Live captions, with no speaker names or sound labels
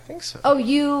think so. Oh,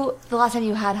 the last time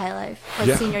you had High Life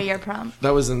was senior year prom. That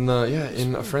was in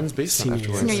a friend's basement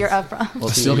afterwards. Senior year of prom. Well,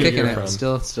 still kicking it.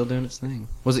 Still doing its thing.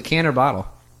 Was it can or bottle?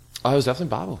 Oh, it was definitely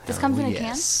bottle. This comes in a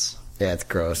can? Yeah, it's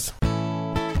gross.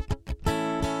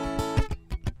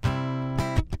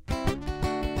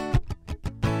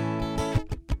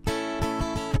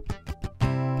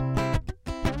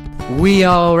 We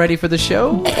all ready for the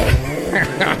show?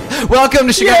 Welcome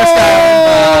to Chicago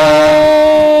Style.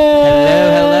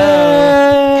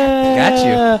 Hello. Got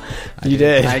you. You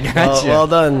did. I got you. Well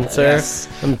done, sir. Yes.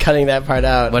 I'm cutting that part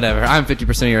out. Whatever. I'm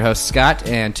 50% of your host, Scott,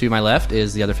 and to my left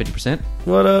is the other 50%.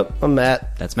 What up? I'm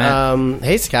Matt. That's Matt.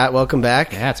 Hey, Scott. Welcome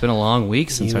back. Yeah, it's been a long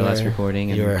week since our last recording.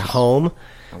 You were home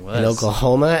I was. in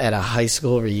Oklahoma at a high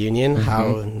school reunion.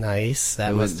 How nice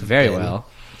that It was. was very well.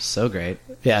 So great.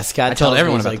 Yeah, Scott I told tells me,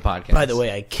 everyone he's about like, the podcast. By the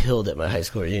way, I killed at my high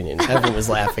school reunion. Everyone was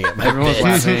laughing at my Everyone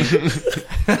was bits.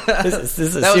 laughing. This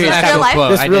is a That was serious an actual life?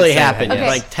 quote. This I did really say that, happened yes.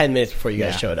 like 10 minutes before you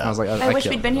guys showed up. I was like, I wish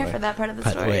killed, we'd been here by for the way. that part of the By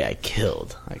the story. way, I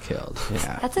killed. I killed.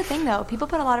 Yeah. That's the thing, though. People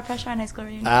put a lot of pressure on high school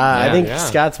reunions. I think yeah.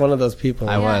 Scott's one of those people.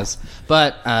 I was.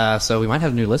 But, so we might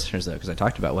have new listeners, though, because I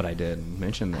talked about what I did and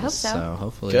mentioned this. hope so.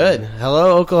 Hopefully. Good.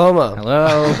 Hello, Oklahoma.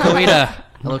 Hello, Kawita.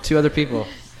 Hello, two other people.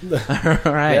 All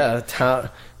right. Yeah,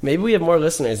 maybe we have more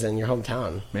listeners in your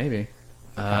hometown. Maybe.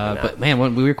 But, man,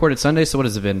 when we recorded Sunday, so what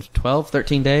has it been? 12,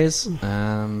 13 days?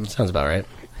 Sounds about right.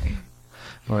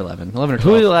 Or 11. 11 or 12.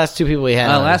 Who are the last two people we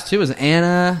had? on? Last two was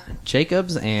Anna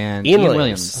Jacobs and Ian Ian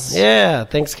Williams. Yeah,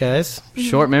 thanks, guys.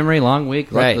 Short memory, long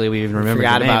week. Right. Luckily, we even remembered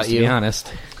Forgot the names, about to you. be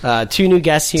honest. Two new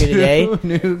guests here today.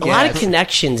 New A lot of guests.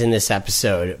 connections in this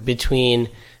episode between.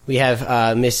 We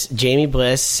have Miss Jamie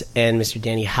Bliss and Mr.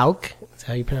 Danny Hauk. Is that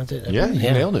how you pronounce it? Yeah, you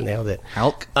nailed it. Nailed it.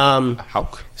 Hulk.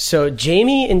 Hauk. So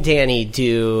Jamie and Danny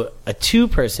do a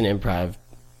two-person improv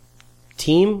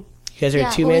team. You guys are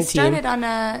a two-man we team. started on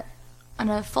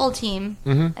a full team,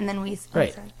 and then we...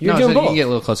 Right. sorry. You're no, doing so both. you can get a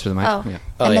little closer to the mic. Oh, Yeah.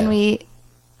 Oh, and then yeah. we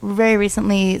very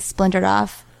recently splintered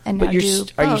off, and now But you're do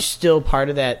are you both. still part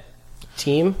of that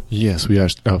team? Yes, we are.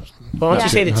 Oh, Well, why don't you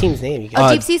say the team's name? You Oh,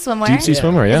 guys? Deep Sea Swimwear. Deep Sea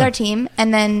Swimwear, is yeah. our team,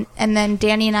 and then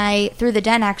Danny and I, through the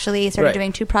Den, actually started Right.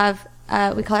 doing two prov.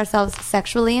 We call ourselves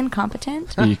Sexually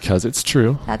Incompetent. because it's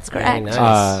true. That's Very correct.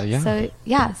 nice.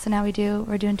 Yeah. So now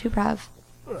we're doing two prov.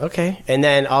 Okay, and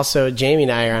then also Jamie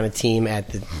and I are on a team at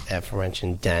the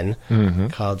aforementioned Den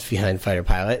called Feline Fighter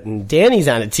Pilot, and Danny's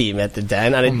on a team at the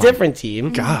Den on a different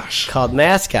team, gosh. called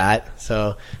Mascot.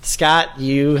 So Scott,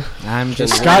 you I'm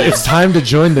just... Scott, it's time to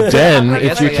join the den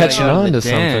if you're I gotta catching go on the to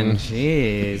den. something.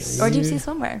 Jeez. Or Deep Sea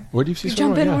Swimwear. Where do you see You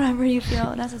jump swimwear? in Yeah. whenever you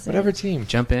feel necessary. Whatever team.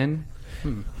 Jump in.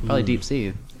 Probably deep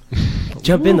sea.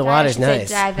 jump in. The Sorry, I water's should say nice.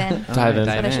 Dive in. Dive in.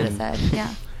 That's what I should have said.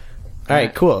 Yeah. All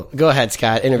right, cool. Go ahead,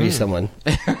 Scott. Interview someone.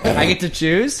 I get to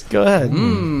choose? Go ahead.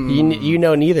 You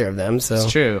know neither of them, so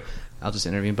It's true. I'll just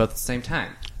interview them both at the same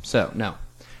time. So, no.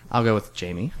 I'll go with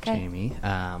Jamie. Okay. Jamie,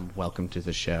 welcome to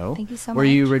the show. Thank you so Where are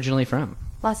you much. originally from?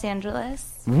 Los Angeles,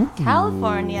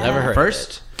 California. Never heard.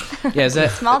 First? Yeah, is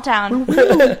that... Small town. Is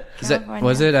that California.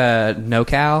 was it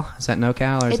NoCal? Is that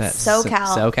NoCal or is It's that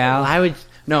SoCal. SoCal? I would.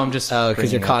 No, I'm just. Oh, because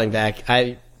bringing you're it calling back.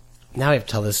 Now I have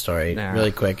to tell this story Nah.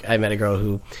 really quick. I met a girl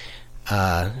who,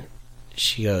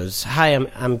 she goes, "Hi,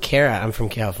 I'm Kara. I'm from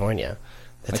California."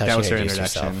 That's Like, how that was she her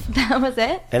introduced introduction. herself. That was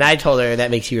it. And I told her that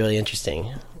makes you really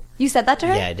interesting. You said that to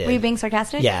her? Yeah, I did. Were you being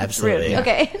sarcastic? Yeah, absolutely. Rude. Yeah.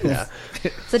 Okay. Yeah.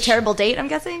 It's a terrible date, I'm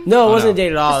guessing. No, it wasn't no. a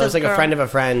date at all. Just It was a like a girl. friend of a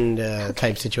friend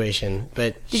type situation.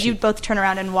 But Did you both turn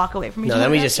around and walk away from each No, other?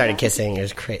 then we just after started that? kissing. It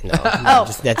was crazy. No, Oh.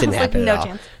 that didn't I was like, happen no at all.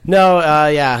 chance. No,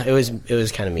 yeah, it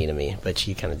was kind of mean to me, but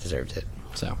she kind of deserved it.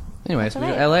 So, anyways, That's we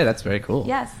go all right. LA. That's very cool.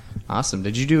 Yes. Awesome.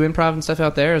 Did you do improv and stuff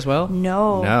out there as well?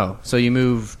 No. No. So you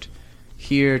moved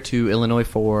here to Illinois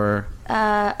for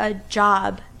A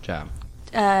job, job.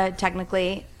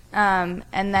 technically. And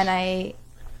then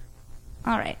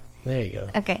all right. There you go.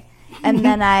 Okay. And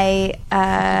then I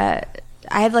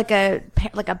have like a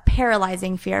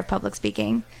paralyzing fear of public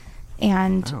speaking,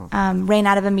 and Oh. ran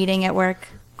out of a meeting at work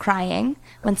crying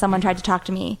when someone tried to talk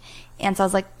to me, and so I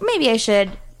was like, maybe I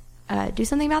should do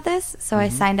something about this. So I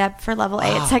signed up for Level A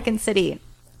at Second City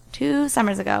 2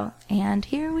 summers ago, and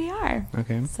here we are.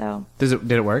 Okay. So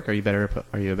Did it work? Are you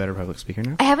a better public speaker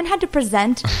now? I haven't had to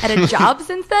present at a job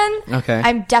since then. Okay.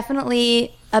 I'm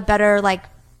definitely a better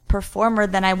performer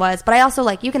than I was, but I also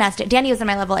you can ask Danny was in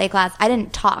my Level A class. I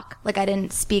didn't talk, I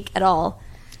didn't speak at all.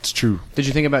 It's true. Did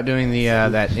you think about doing the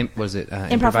was it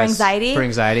Improv for anxiety? For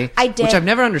anxiety, I did. which I've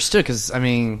never understood because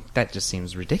that just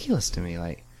seems ridiculous to me.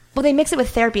 Well, they mix it with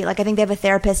therapy. I think they have a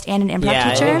therapist and an improv Yeah,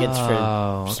 I teacher. think it's for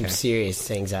Oh, some okay. serious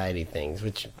anxiety things,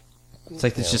 which It's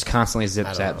like it's just constantly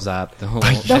zip, zap, zap. The whole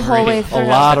way through. A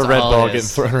lot of That's Red all Ball it getting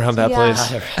is. thrown around that Yeah.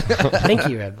 place. Thank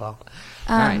you, Red Ball.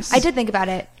 Nice. I did think about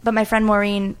it, but my friend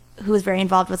Maureen, who was very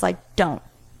involved, was like, "Don't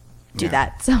do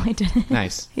that." So I didn't.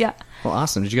 Nice. Yeah, Well,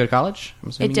 awesome. Did you go to college? I'm I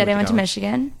assuming you did. I went to college.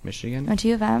 Michigan. Michigan. Went to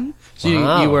U of M. So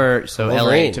Wow. you were LA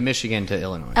Wolverine. to Michigan to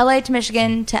Illinois. LA to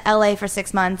Michigan to LA for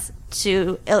 6 months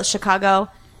to Chicago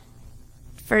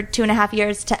for 2.5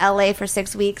 years to LA for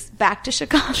 6 weeks back to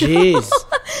Chicago. Jeez.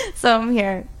 So I'm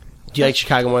here. Do you like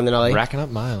Chicago more than LA? Racking up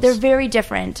miles. They're very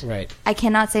different. Right. I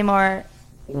cannot say more.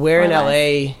 Where in Or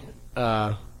LA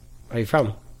are you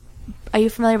from? Are you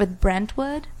familiar with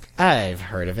Brentwood? I've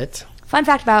heard of it. Fun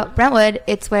fact about Brentwood,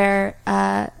 it's where,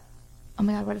 oh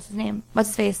my God, what is his name? What's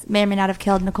his face? May or may not have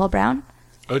killed Nicole Brown.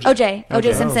 OJ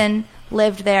Simpson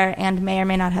lived there and may or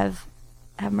may not have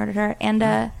murdered her. And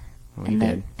he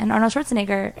did. and Arnold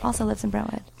Schwarzenegger also lives in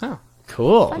Brentwood. Oh,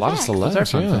 Cool. a lot of Facts. celebs. Those are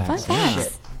fun Yeah. facts. Fun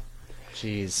facts.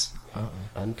 jeez.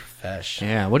 Unprofessional.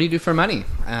 Yeah. What do you do for money?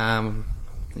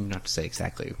 You don't have to say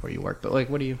exactly where you work, but like,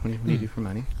 what do you do for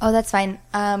money? Oh, that's fine.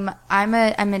 I'm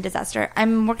a disaster.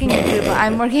 I'm working at Groupon.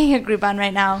 I'm working at Groupon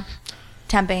right now,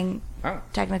 temping. Oh.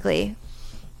 Technically.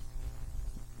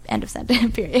 End of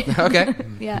sentence. Period. Okay.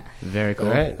 Yeah. Very cool.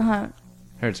 All right.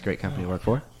 Heard it's a great company to work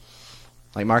for.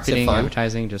 Like marketing, fun?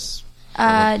 advertising, just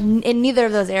In neither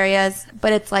of those areas,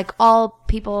 but it's like all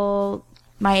people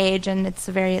my age, and it's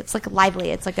like lively.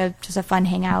 It's like just a fun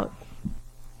hangout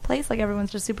place. Like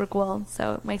everyone's just super cool,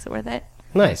 so it makes it worth it.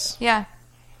 Nice. Yeah,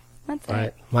 that's All it.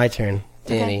 right. My turn.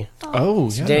 Danny. Okay. Oh,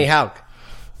 So yeah. Danny Hauk.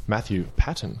 Matthew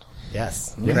Patton.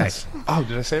 Yes. Yes. Oh,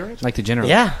 did I say it right? like the general.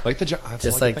 Yeah. Like the that's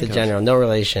Just all I like can the think of. general. No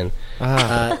relation.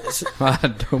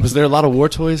 Was there a lot of war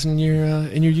toys in your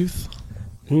youth?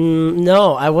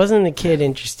 No, I wasn't a kid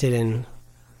interested in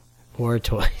war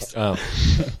toys. Oh,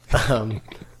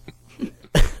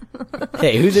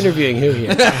 Hey, who's interviewing who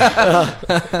here?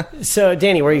 So,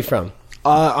 Danny, where are you from?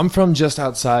 I'm from just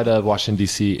outside of Washington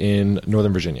D.C. in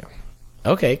Northern Virginia,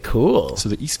 Okay, cool. so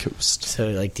the East Coast. So,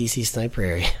 like DC sniper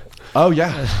area. Oh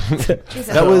yeah, Jesus.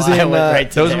 that was I in went right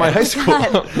to that was there. my high school.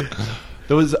 that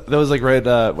was like right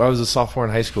when I was a sophomore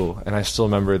in high school, and I still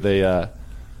remember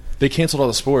they canceled all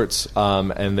the sports,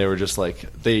 and they were just like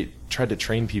they tried to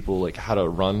train people like how to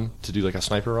run to do like a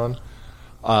sniper run.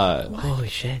 Holy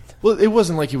shit. Well, it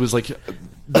wasn't like he was like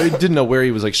they didn't know where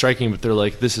he was like striking, but they're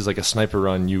like this is like a sniper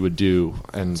run you would do,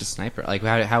 and A sniper. Like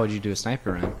how would you do a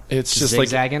sniper run? it's just like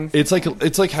zigzagging. it's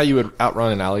like how you would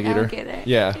outrun an alligator. Alligator.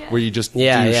 Yeah, Yeah. where you just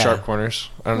Yeah, do yeah. sharp corners.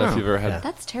 I don't know if you've ever had.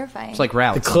 That's terrifying. It's like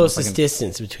routes. The closest almost, like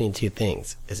distance between two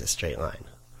things is a straight line.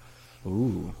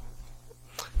 Ooh.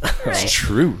 It's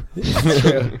true.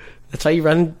 That's why you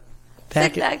run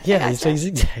back. Zigzag. Yeah, I that's why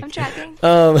you gotcha. zigzag. I'm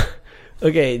tracking.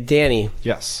 Okay, Danny.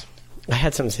 Yes. I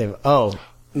had something to say. Oh,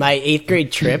 my 8th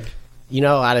grade trip. You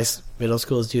know, a lot of middle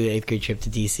schools do the 8th grade trip to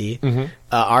DC. Mm-hmm.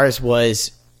 Ours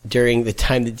was during the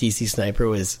time that DC Sniper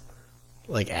was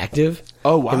like active.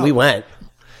 Oh, wow. And we went.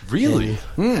 Really?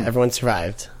 Everyone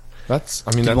survived. That's.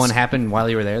 I Did mean, that's one happen while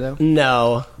you were there though?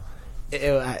 No,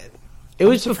 it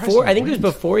was surprised before. you I think it was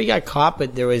went. before he got caught,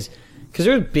 but there was because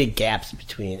there were big gaps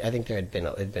between. I think there had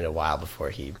been a while before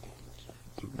he.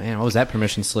 Man, what was that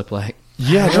permission slip like?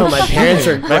 Yeah. No, my parents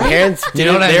didn't. You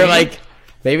know what I they were mean? like,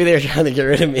 maybe they were trying to get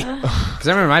rid of me. Because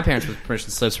I remember my parents with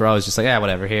permission slips were always just like, yeah,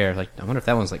 whatever. Here, like, I wonder if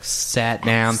that one's like sat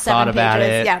down, 7 thought about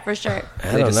pages. it. Yeah, for sure.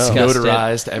 I don't know. discussed it.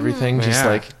 notarized everything. Just Yeah.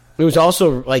 like It was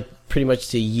also like pretty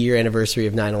much the year anniversary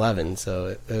of 9/11, so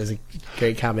it was a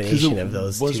great combination of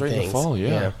those was two right in the things. fall,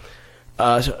 yeah.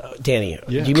 So, Danny,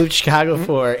 Yeah. you moved to Chicago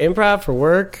for improv, for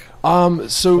work?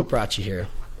 so What brought you here?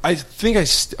 I think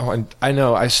I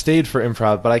know I stayed for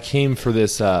improv, but I came for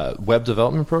this web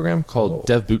development program called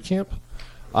Dev Bootcamp,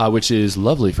 which is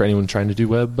lovely for anyone trying to do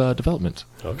web development.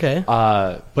 Okay.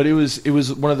 But it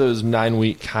was one of those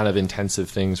 9-week kind of intensive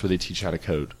things where they teach you how to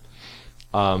code.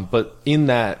 But in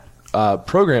that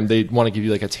program, they want to give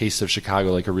you like a taste of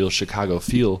Chicago, like a real Chicago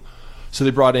feel. So they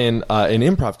brought in an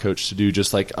improv coach to do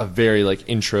just like a very like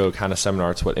intro kind of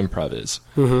seminar to what improv is.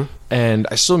 Mm-hmm. And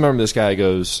I still remember this guy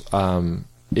goes,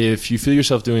 if you feel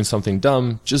yourself doing something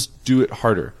dumb, just do it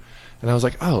harder. And I was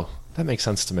like, oh, that makes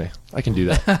sense to me. I can do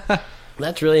that.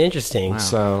 That's really interesting.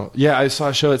 So yeah, I saw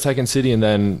a show at Second City, and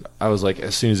then I was like,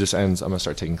 as soon as this ends, I'm gonna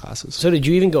start taking classes. So did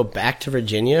you even go back to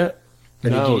Virginia? Or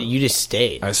No. did you just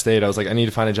stayed? I stayed. I was like, I need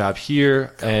to find a job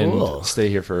here Cool. and stay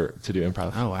here to do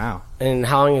improv. Oh, wow. And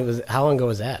how long ago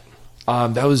was that?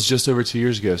 That was just over 2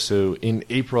 years ago. So in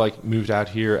April, I moved out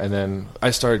here, and then I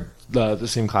started the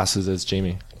same classes as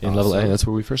Jamie in Level A. That's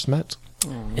where we first met.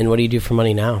 And what do you do for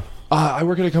money now? I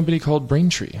work at a company called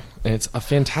Braintree, and it's a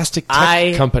fantastic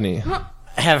tech company.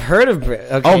 have heard of.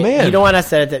 Okay. Oh, man. You don't want us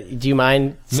to. Do you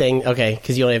mind saying okay?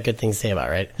 Because you only have good things to say about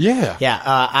it, right? Yeah.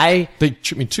 Yeah. They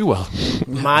treat me too well.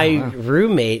 My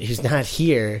roommate, who's not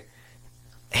here,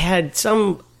 had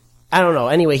some. I don't know.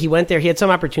 Anyway, he went there. He had some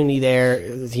opportunity there.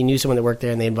 He knew someone that worked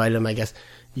there, and they invited him. I guess.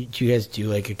 Do you guys do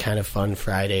like a kind of fun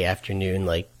Friday afternoon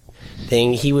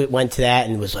thing? He went to that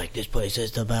and was like, "This place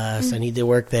is the best. I need to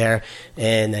work there."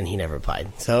 And then he never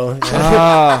applied. So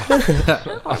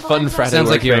A fun Friday. Sounds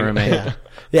work like your thing. roommate.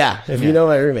 yeah, if you know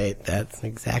my roommate, that's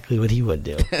exactly what he would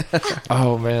do.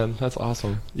 Oh man, that's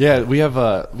awesome. Yeah, we have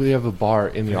a bar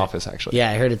in the office actually.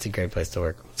 Yeah, I heard it's a great place to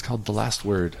work. It's called The Last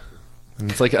Word. And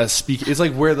it's like a speak. It's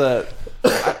like where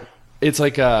it's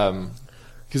like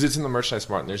because it's in the Merchandise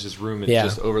Mart and there's this room. It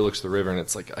just overlooks the river and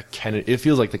it's like it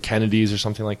feels like the Kennedys or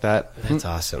something like that. That's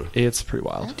awesome. It's pretty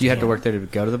wild. Do you have to work there to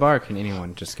go to the bar, or can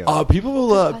anyone just go?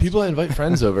 People invite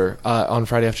friends over on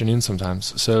Friday afternoons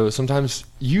sometimes. So sometimes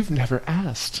you've never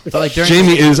asked. like during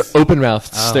Jamie is open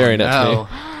mouthed staring at me.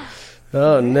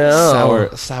 Oh no!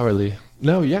 Sourly.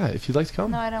 No, yeah. If you'd like to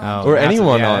come. No, I don't. Oh, Or that's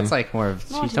anyone yeah, on. It's like more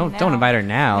of No, don't invite her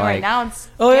now. No, like, right now it's.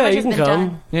 Oh, yeah, damage you has can been come.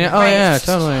 done. yeah, oh Right. yeah,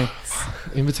 totally.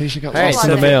 Invitation got All right, lost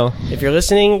in the so- mail. If you're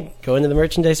listening, go into the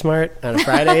Merchandise Mart on a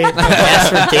Friday. Ask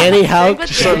for Danny Hauk. But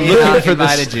So Danny- looking He for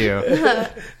this- invited you.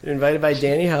 You're invited by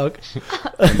Danny Hauk.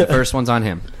 And the first one's on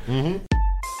him.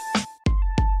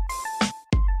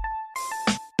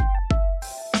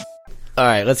 All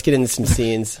right, let's get into some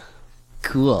scenes.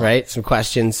 Cool. Right, some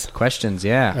questions. Questions,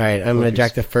 yeah. All right, I'm going to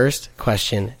direct the first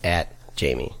question at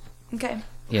Jamie. Okay.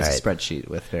 He has All a right. spreadsheet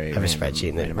with very I have a random-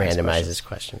 spreadsheet that randomized questions. randomizes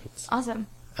questions. Awesome.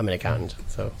 I'm an accountant,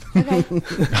 so Okay.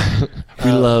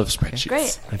 We love spreadsheets.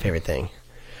 Great. my favorite thing.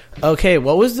 Okay,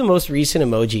 what was the most recent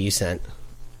emoji you sent,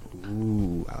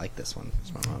 Ooh, I like this one.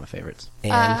 It's one of my favorites.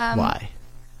 and why?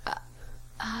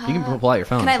 You can pull out your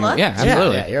phone. Can I look? Yeah,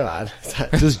 absolutely. Yeah, you're allowed. It's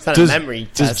not, Does, it's not does, a memory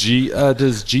does test.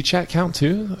 does GChat count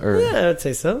too? Or Yeah, I would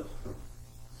say so.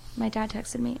 My dad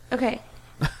texted me. Okay.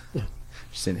 Just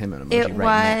send him an emoji It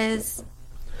right was.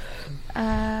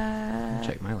 now.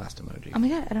 Check my last emoji. Oh my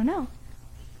god, I don't know.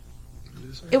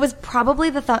 It was probably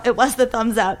the thumb. It was the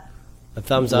thumbs up. A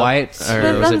thumbs up. White, or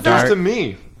The was thumbs it up. dark? to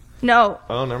me. No.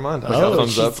 Oh, never mind. I Oh, got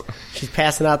thumbs she's- up. She's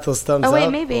passing out those thumbs Oh wait,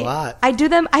 up maybe. a lot. I do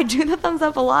them. I do the thumbs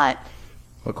up a lot.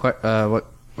 What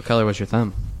color was your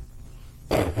thumb?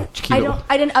 I don't.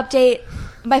 I didn't update.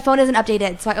 My phone isn't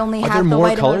updated, so I only Are have there the more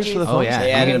white colors emojis. for the Oh thumbs? yeah, They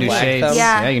you added can do black shades. thumb?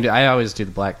 Yeah. You can do. I always do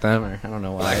the black thumb, or I don't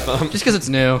know why. Just because it's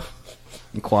new.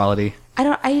 Quality. I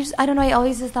don't. I don't know. I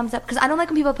always use thumbs up because I don't like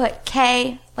when people put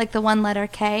K, like the one letter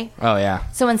K. Oh yeah.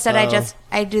 So instead, Oh.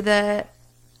 I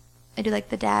do like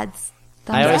the dad's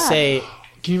thumbs I always up. say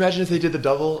Can you imagine if they did the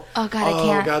double? Oh, God, I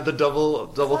can't. Oh god, the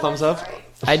double thumbs up.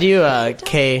 I do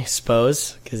K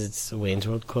suppose because it's a Wayne's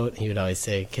World quote. He would always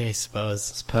say K suppose.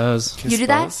 Suppose. You do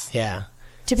that? Yeah.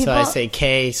 Do people? So I say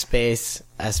K space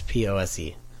SPOSE.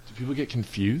 Do people get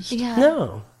confused? Yeah.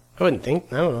 No, I wouldn't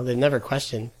think. I don't know. They've never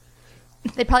questioned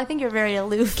They probably think you're very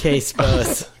aloof. K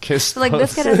suppose. Kiss. So, like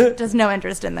this kid has no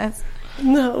interest in this.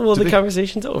 No, well the they-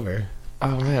 conversation's over,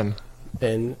 Oh man.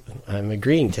 and I'm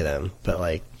agreeing to them, but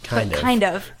like kind But of. kind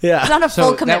of. Yeah. It's not a So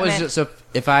full that commitment. was just, so.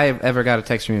 If I ever got a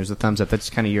text from you, it was a thumbs up. That's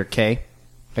kind of your K,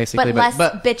 basically. but less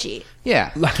but bitchy.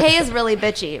 yeah, K is really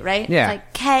bitchy, right? Yeah. It's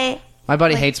like K. my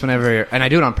buddy like- hates whenever, and I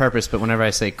do it on purpose. But whenever I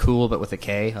say cool, but with a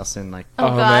K, I'll send like Oh,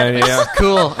 God. man, yeah.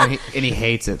 cool, and he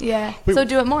hates it. Yeah. So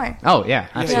do it more. Oh yeah,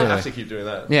 You absolutely. have to keep doing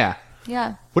that. Yeah,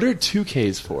 Yeah. What are 2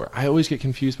 Ks for? I always get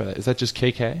confused by that. Is that just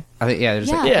KK? I think yeah. There's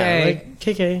Yeah. like Yeah, K. like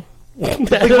KK. What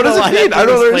does it mean? I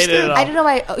don't understand. I don't know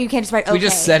why you can't just write okay. We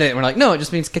just said it, and we're like, no, it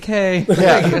just means KK.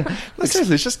 Yeah. Like,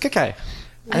 seriously, it's just KK. I think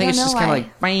don't it's just know kind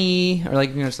of why. like bye, or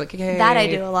like just like KK. That I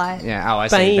do a lot. Yeah. Oh, I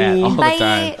say that all Bye. the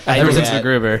time. I Ever do since that.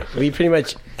 MacGruber. We pretty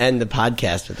much end the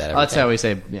podcast with that. Every That's time. how we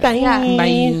say. Yeah. Bye.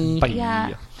 Yeah. Bye.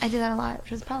 Yeah. I do that a lot,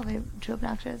 which is probably too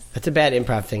obnoxious. That's a bad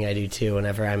improv thing I do too.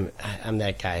 Whenever I'm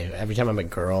that guy. Every time I'm a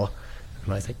girl, I'm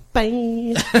always like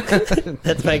bye.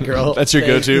 That's my girl. That's your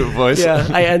thing. go-to voice. Yeah,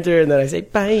 I enter and then I say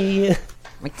bye.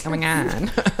 Like, coming on.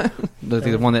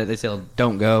 the one that they say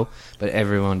don't go, but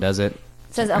everyone does it.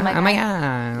 It says, oh my God. Oh my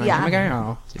god. Like, Yeah. Oh my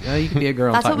girl. So, you can be a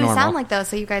girl. That's talk what we normal. sound like, though,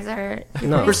 so you guys are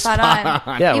No. pretty spot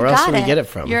on. Yeah, You where else got do we get it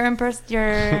from? Your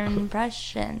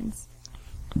impressions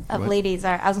of ladies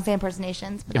are, I was going to say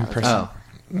impersonations, but that was Imperson-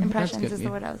 Oh. impressions good, is yeah.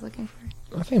 the word I was looking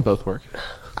for. I think both work.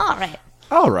 All right.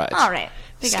 All right. All right.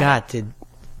 We got Scott, it.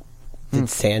 did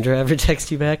Sandra ever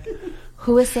text you back?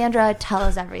 Who is Sandra? Tell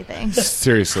us everything. Is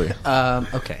Seriously.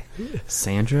 Okay.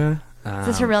 Sandra.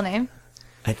 this her real name?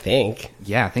 I think.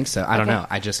 Yeah, I think so. I don't Okay. know.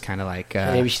 I just kind of like.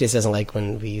 Maybe she just doesn't like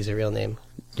when we use her real name.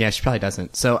 Yeah, she probably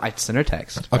doesn't. So I sent her a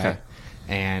text. Okay. right?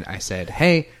 And I said,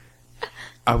 hey,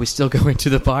 are we still going to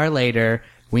the bar later?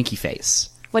 Winky face.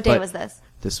 What day But was this?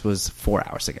 This was 4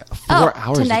 hours ago. 4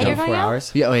 hours tonight ago. you're going 4 out?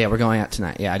 hours. Yeah, oh yeah, we're going out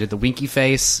tonight. Yeah, I did the winky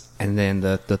face and then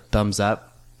the thumbs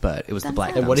up, but it was the Thumbs black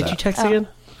up. thumbs And what did up. you text Oh. again?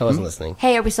 I wasn't listening.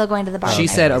 Hey, are we still going to the bar? She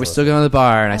tonight? said, "Are we still going to the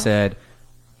bar?" And I said,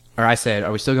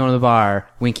 "Are we still going to the bar?"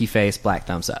 Winky face, black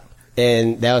thumbs up.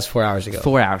 And that was 4 hours ago.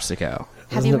 4 hours ago.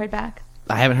 Have you heard back?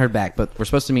 I haven't heard back, but we're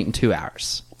supposed to meet in 2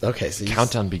 hours. Okay, so you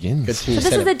Countdown begins. Good thing you But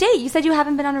this said is it. a date. You said you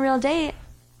haven't been on a real date.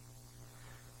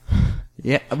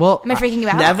 Yeah, well, Am I freaking you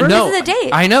out? Never? no, This is a date.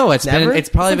 I know it's Never? been. It's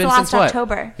probably Since been last since what?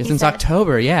 October, It's he since said.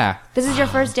 October. Yeah. This is your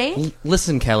first date?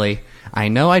 Listen, Kelly, I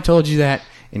know I told you that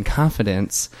in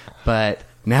confidence, but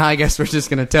now I guess we're just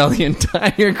going to tell the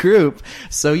entire group.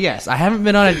 So yes, I haven't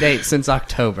been on a date since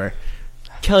October.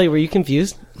 Kelly, were you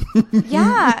confused?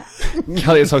 Yeah.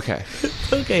 Kelly, it's okay.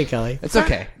 Okay, Kelly. It's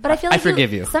okay. But I feel like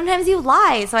forgive you. Sometimes you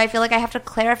lie, so I feel like I have to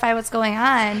clarify what's going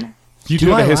on. You Do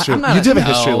do have I a lie? history. I'm not You do have a no.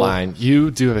 history line.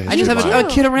 You do have a I history just have line. a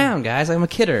kid around, guys. I'm a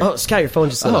kidder. Oh, Scott, your phone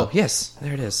just lit Oh, up. yes,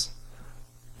 there it is.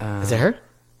 Is it her?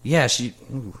 Yeah, she.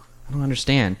 Ooh, I don't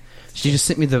understand. She just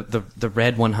sent me the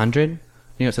red 100.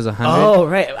 You know, it says 100. Oh,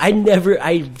 right.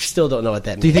 I still don't know what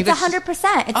that means. Do you think It's that's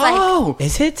 100%. It's like, Oh,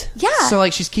 Is it? yeah. so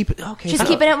like she's keeping. Okay, She's so,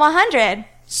 keeping it 100.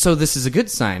 so this is a good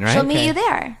sign, right? She'll meet Okay. you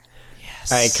there.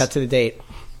 Yes. All right, cut to the date.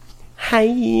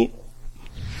 Hi.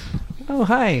 Oh,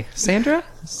 hi, Sandra. Hey,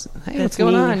 what's That's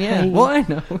going me. on? Yeah. Hi. Well, I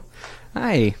know.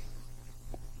 Hi.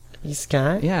 You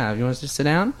Scott? Yeah. You want us to sit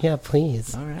down? Yeah,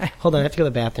 please. All right. Hold on, I have to go to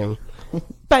the bathroom.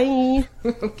 Bye.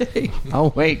 Okay. I'll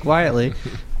wait quietly.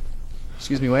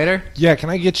 Excuse me, waiter. Yeah,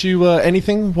 can I get you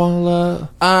anything while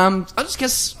I'll just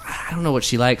guess. I don't know what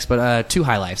she likes, but 2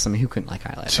 high lifes. I mean, who couldn't like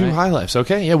high life? 2 right? high lifes?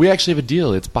 Okay, yeah, we actually have a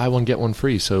deal. It's buy one get one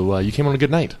free. So you came on a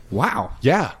good night. Wow.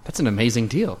 Yeah. That's an amazing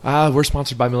deal. We're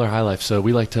sponsored by Miller High Life, so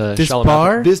we like to This shell 'em out.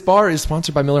 bar? This bar is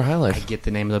sponsored by Miller High I Life. get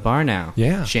the name of the bar now.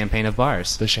 Yeah. Champagne of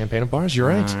bars. The champagne of bars. You're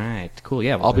right. All right. Cool.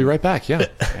 Yeah. well I'll be then- right back. Yeah.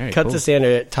 Very Cut cool. to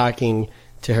Sandra talking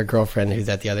to her girlfriend who's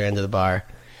at the other end of the bar.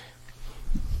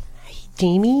 Hey,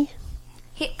 Jamie.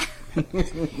 He,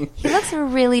 he looks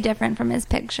really different from his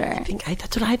picture.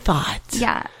 That's what I thought.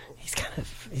 Yeah.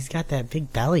 He's got that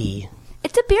big belly.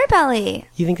 It's a beer belly.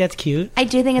 You think that's cute? I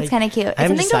do think it's kind of cute. It's I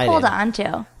haven't something to hold decided.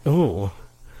 on to. Ooh.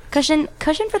 Cushion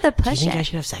for the Do you think I pushing.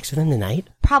 should have sex with him tonight?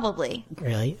 Probably.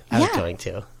 Really? I was Yeah. going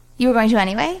to. You were going to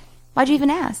anyway? Why'd you even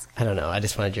ask? I don't know. I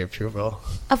just wanted your approval.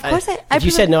 Of course I If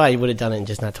you said no, I would have done it and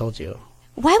just not told you.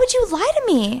 Why would you lie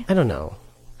to me? I don't know.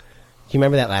 You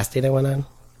remember that last date I went on?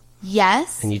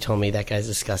 Yes. And you told me that guy's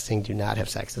disgusting. Do not have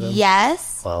sex with him.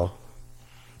 Yes. Well,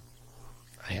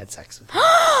 I had sex with him.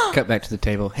 Cut back to the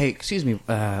table. Hey, excuse me.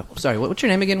 Sorry. What's your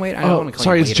name again? Wait. I don't want Oh, to call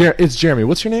sorry, you it's waiter. it's Jeremy.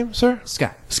 What's your name, sir?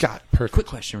 Scott. Scott. Perfect. Quick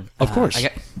question. Of course.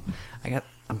 I'm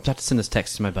about to send this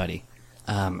text to my buddy.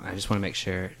 I just want to make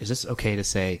sure. Is this okay to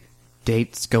say,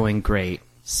 date's going great,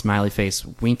 smiley face,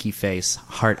 winky face,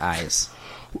 heart eyes?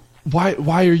 Why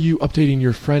are you updating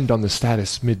your friend on the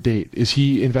status mid date? Is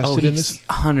he invested in he's this?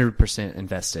 100%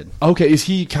 invested. Okay, is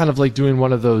he kind of like doing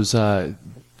one of those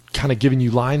kind of giving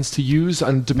you lines to use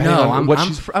and depending No, on what I'm,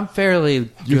 she's I'm fairly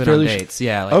You're good fairly on sh- dates.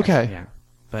 Yeah. Okay. Yeah.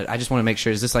 But I just want to make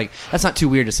sure. Is this like that's not too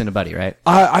weird to send a buddy, right?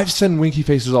 I've sent winky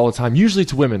faces all the time, usually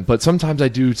to women, but sometimes I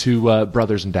do to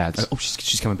brothers and dads. Oh,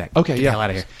 she's coming back. Okay, Get the yeah. hell out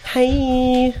of here.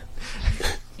 Hi.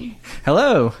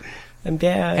 Hello. I'm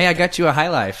Dad. Hey, I got you a High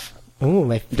Life. Ooh,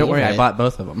 my Don't worry, I favorite. bought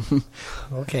both of them.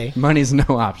 Okay. Money's no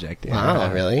object.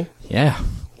 Wow, really? Yeah.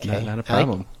 Okay. Not a I like-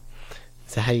 problem.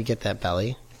 Is that how you get that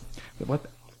belly? What?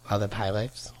 All the high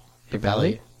lives? Your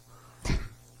belly?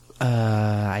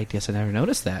 I guess I never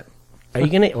noticed that. Are you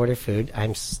going to order food?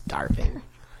 I'm starving.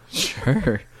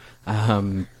 Sure.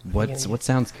 What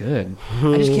sounds good?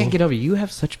 I just can't get over you. You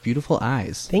have such beautiful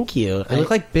eyes. Thank you. They look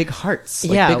like big hearts.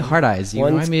 Like big heart eyes. You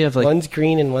remind me of like One's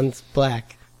green and one's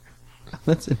black.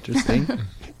 that's interesting.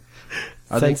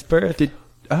 Are Since birth.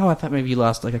 Oh, I thought maybe you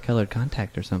lost like a colored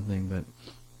contact or something, but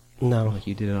No. like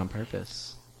you did it on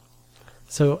purpose.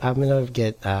 So I'm going to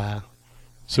get...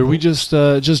 So are we just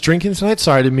drinking tonight?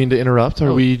 Sorry, I didn't mean to interrupt. Are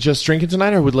Oh. we just drinking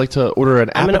tonight, or would like to order an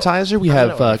I'm gonna- appetizer? We I'm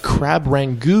have gonna order crab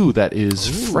rangoon that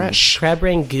is fresh. crab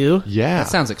rangoon? Yeah. That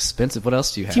sounds expensive. What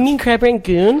else do you have? Do you mean crab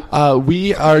rangoon?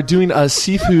 We are doing a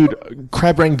seafood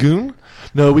crab rangoon.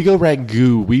 No, we go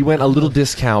ragu. We went a little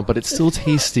discount, but it's still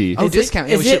tasty. Oh, discount.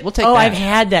 Yeah, we'll take oh, that. I've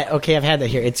had that. Okay, I've had that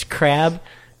here. It's crab.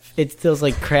 It feels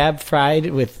like crab fried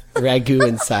with ragu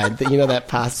inside. You know that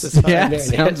pasta sauce? yeah, it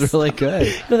marinara sounds sauce? really good.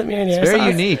 You know that marinara It's very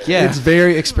sauce? unique. Yeah. It's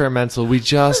very experimental. We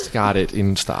just got it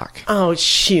in stock. Oh,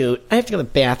 shoot. I have to go to the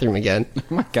bathroom again. oh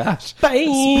my gosh.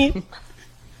 Bye.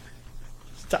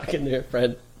 Talking to her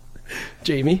friend.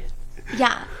 Jamie?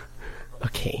 Yeah.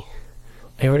 Okay.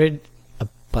 I ordered a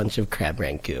bunch of crab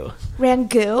rangoon.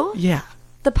 Rangoon? Yeah.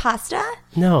 The pasta?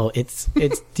 No, it's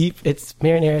deep. It's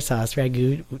marinara sauce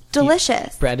ragu.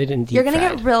 Delicious. Breaded and deep. You're gonna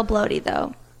fried. get real bloaty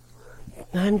though.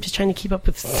 I'm just trying to keep up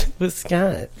with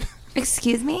Scott.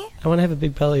 Excuse me? I want to have a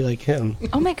big belly like him.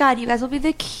 Oh my god, you guys will be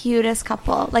the cutest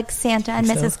couple. Like Santa and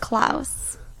So? Mrs.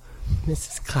 Klaus.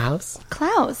 Mrs. Klaus?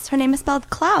 Klaus. Her name is spelled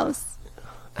Klaus.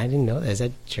 I didn't know that. Is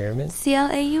that German?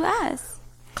 Claus.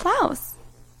 Klaus.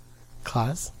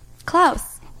 Klaus?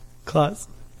 Klaus. Klaus?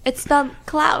 It's spelled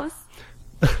Klaus.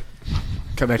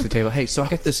 Come back to the table. Hey, so I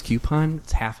got this coupon.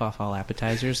 It's half off all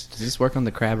appetizers. Does this work on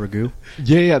the crab ragu?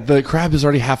 Yeah. The crab is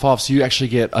already half off, so you actually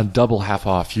get a double half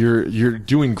off. You're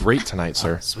doing great tonight,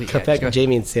 sir. Sweet. Cut back go- to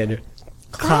Jamie and Sandra.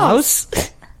 Klaus.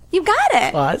 You got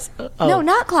it. Klaus? Oh, No,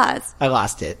 not Klaus. I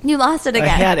lost it. You lost it again.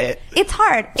 I had it. It's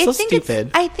hard. So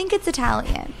stupid. I think it's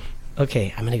Italian.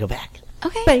 Okay, I'm going to go back.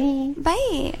 Okay. Bye.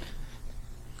 Bye.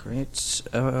 Great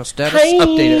status Hi.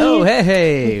 updated. Oh,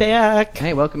 hey. Back.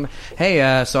 Hey, welcome.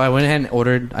 Hey, so I went ahead and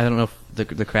ordered, I don't know, if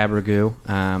the crab ragu.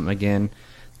 Again,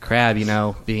 crab,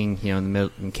 being, in the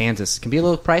middle, in Kansas, can be a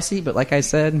little pricey, but like I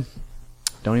said,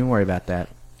 don't even worry about that.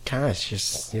 Gosh,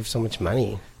 you have so much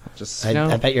money. Just,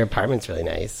 I bet your apartment's really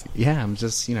nice. yeah, I'm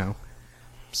just,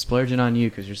 splurging on you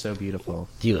because you're so beautiful.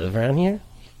 Do you live around here?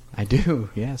 I do,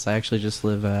 yes. I actually just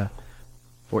live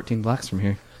 14 blocks from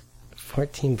here.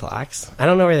 14 blocks? I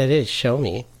don't know where that is. Show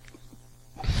me.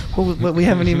 Well, we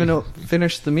haven't even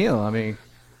finished the meal. I mean,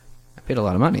 I paid a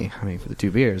lot of money. For the 2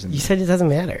 beers. And You said it doesn't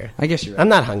matter. I guess you're right. I'm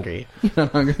not hungry. You're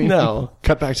not hungry? No.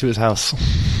 Cut back to his house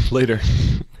later.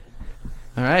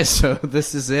 All right, so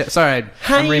this is it. Sorry,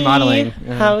 Hi, I'm remodeling.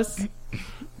 house.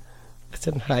 I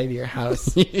said hi to your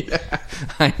house. Yeah,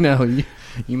 I know.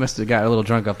 You must have got a little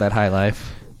drunk off that high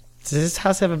life. Does this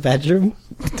house have a bedroom?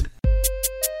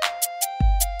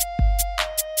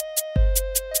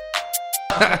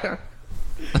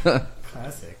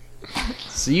 Classic.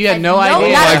 So you had No, no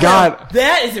idea. not Oh my a god.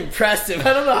 That is impressive.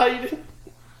 I don't know how you did.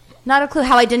 Not a clue.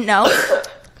 How I didn't know.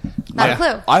 Not a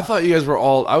clue. I thought you guys were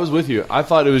all. I was with you. I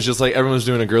thought it was just like everyone was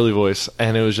doing a girly voice,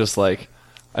 and it was just like,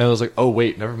 I was like, oh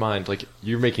wait, never mind. Like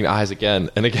you're making eyes again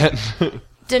and again.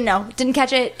 Didn't know. Didn't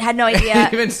catch it. Had no You idea.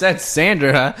 even said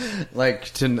Sandra, like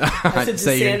to not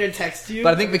say your. text you?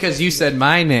 But I think because you said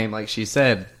my name, like she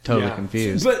said, totally Yeah.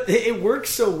 confused. But it worked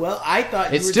so well. I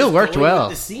thought It still worked well.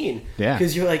 With the scene, Yeah.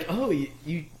 because you're like, oh,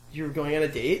 you were going on a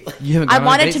date. Like, You haven't I gone on a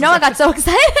wanted date to know. I since- got so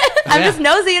excited. I'm Yeah. just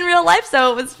nosy in real life,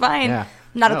 so it was fine. Yeah,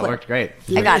 Not a No, clue. It worked great.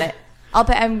 I got it. I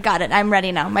got it. I'm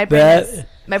ready now. My brain That is.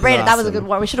 My brain. is That was a awesome. good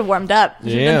one. We should have warmed up.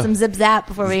 We should have Yeah. done some zip zap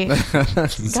before we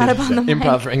got up on the mic.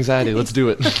 Improv for anxiety. Let's do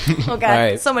it. Oh god,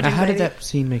 right. so much Now, how did anxiety. that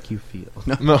scene make you feel?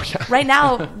 No. No, yeah. Right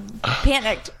now,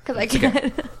 panicked because I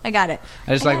can't. I got it.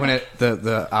 I just like when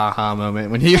the aha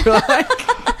moment when you were like.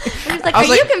 I was like, I are was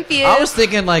you like, confused? I was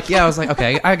thinking I was like,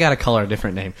 okay, I got to color a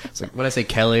different name. It's like, what did I say,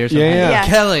 Kelly or something? Yeah.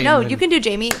 Kelly. No, And then- you can do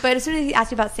Jamie. But as soon as he asked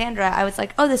you about Sandra, I was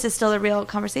like, oh, this is still a real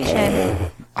conversation.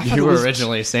 You were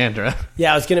originally Sandra.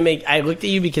 yeah, I looked at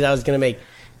you because I was gonna make.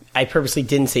 I purposely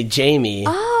didn't say Jamie.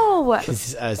 Oh,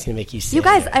 'Cause I was gonna make you. you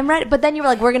guys, I'm ready. But then you were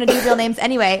like, we're gonna do real names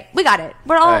anyway. We got it.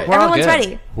 We're all. right. We're all Everyone's good.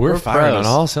 ready. We're firing pros.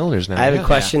 on all cylinders now. I have Yeah. a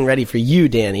question ready for you,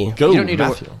 Danny. Go, You don't need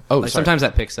Matthew. to. Oh, Like, sorry. sometimes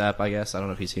that picks up. I guess I don't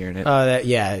know if he's hearing it.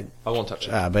 Yeah, I won't touch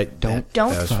it. but Don't.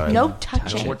 That was fine. No No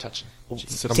touching. more touching.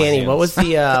 Sit on my Danny, hands. what was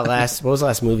the last? What was the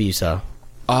last movie you saw?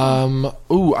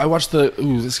 I watched the.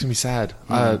 Ooh, this is gonna be sad.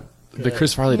 The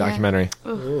Chris Farley documentary.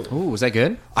 Ooh, was that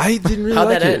good? I didn't really How'd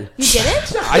like that it. end? You did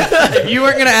it? If you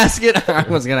weren't gonna ask it, I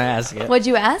was gonna ask it. What'd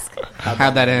you ask?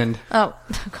 How'd that end? Oh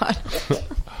God.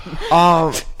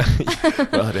 Well,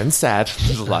 it ends sad.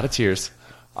 There's a lot of tears.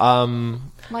 Why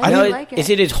I do know you like it? Is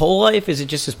it his whole life? Is it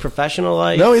just his professional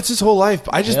life? No, it's his whole life.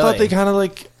 I just thought Really? they kind of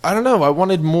like. I don't know. I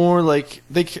wanted more like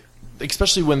they.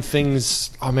 Especially when things.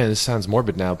 Oh man, this sounds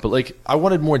morbid now, but like I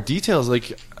wanted more details.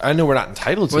 Like I know we're not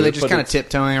entitled to. Were they it, just but kind of it's-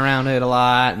 tiptoeing around it a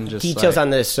lot and just Details like,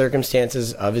 on the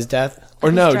circumstances of his death.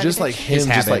 Or no, His just drug like addiction. him,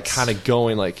 His just like habits. kind of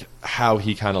going like how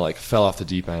he kind of like fell off the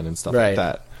deep end and stuff Right. like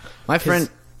that. My friend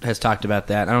has talked about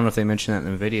that. I don't know if they mentioned that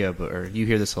in the video, but or you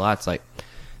hear this a lot. It's like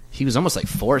he was almost like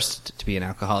forced to be an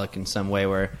alcoholic in some way,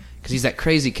 where because he's that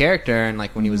crazy character, and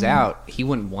like when he was out, he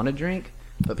wouldn't want to drink,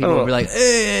 but people would be like,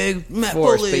 "Hey, Matt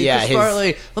Forced, Foley, but yeah, Chris his-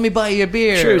 Farley, let me buy you a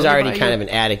beer." Sure, he was Let me already buy kind you-" of an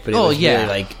addict, but it Oh, was yeah. really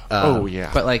like Oh yeah.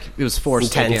 But like it was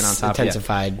forced again on intense, top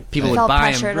intensified. of people I would felt buy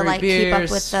pressure him to like beers. keep up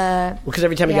with the. Because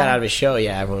every time he got Yeah. out of his show,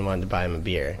 everyone wanted to buy him a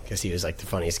beer because he was like the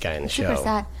funniest guy in the Super show.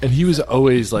 sad. And he was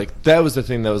always like that was the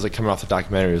thing that was like coming off the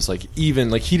documentary was like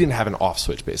even like he didn't have an off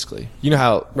switch basically. You know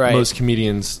how Right. most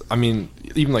comedians, I mean,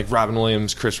 even like Robin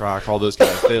Williams, Chris Rock, all those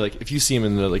guys, they like if you see him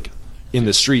in the like in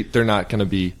the street, they're not going to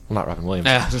be not Robin Williams.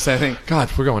 Yeah, just I think. God,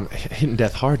 we're going hitting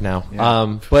death hard now.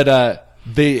 Yeah. But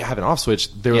they have an off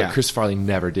switch. They were Yeah. like Chris Farley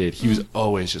never did. He was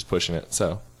always just pushing it.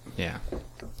 So Yeah.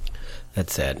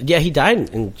 That's sad. Yeah, he died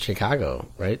in Chicago,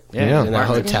 right? Yeah. in a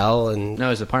hotel, and No,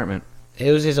 his apartment.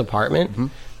 it was his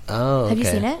apartment. Oh, Have you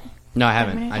okay. seen it? No, I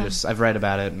haven't. Apartment? I've read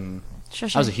about it, and Sure.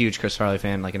 I was a huge Chris Farley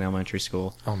fan, like in elementary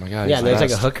school. oh my god, Yeah, he's and the there's like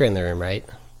a best. hooker in the room, right?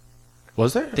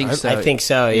 Was there? Think so. I think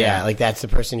so. Yeah. Yeah. like that's the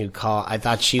person who called. I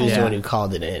thought she was the Yeah. one who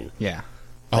called it in. Yeah.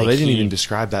 Oh, Like they didn't he- even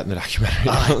describe that in the documentary.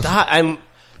 I thought I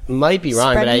might be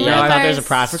wrong, but I, Spreading I thought there was a rumors.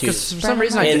 prostitute. Because for some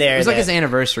reason, In there it was like that- his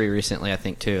anniversary recently, I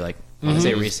think, too. Like, I wouldn't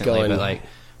say recently, going but like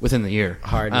within the year.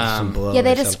 hard with some blow. Yeah, they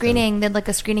or had a something. screening. They had like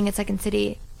a screening at Second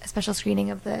City, a special screening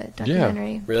of the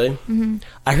documentary. Really?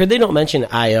 I heard they don't mention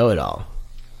IO at all.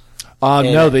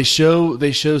 No, they show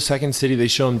Second City. They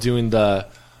show him doing the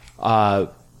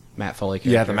Matt Foley character.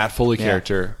 yeah, the Matt Foley Yeah.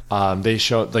 character. They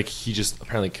show like he just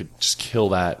apparently could just kill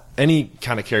that any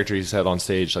kind of character he's had on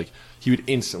stage. Like he would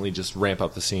instantly just ramp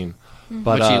up the scene.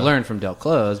 But Which you learned from Del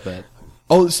Close, but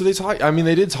oh, so they talk. I mean,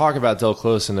 they did talk about Del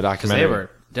Close in the because documentary.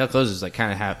 Del Close is like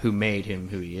kind of who made him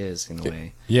who he is in a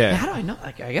way. Yeah. How do I know?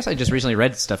 Like, I guess I just recently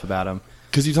read stuff about him.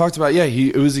 Because he talked about,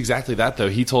 it was exactly that, though.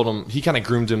 He told him, he kind of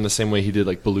groomed him the same way he did,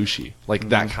 like, Belushi. Like,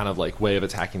 that kind of, like, way of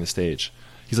attacking the stage.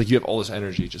 He's like, you have all this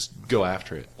energy, just go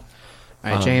after it.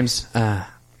 All right, James. I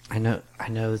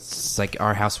know it's like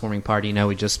our housewarming party. You know,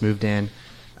 we just moved in,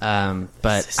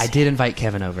 but I did invite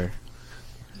Kevin over.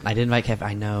 I did invite Kevin.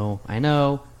 I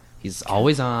know. He's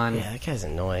always on. Yeah, that guy's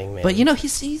annoying, man. But you know,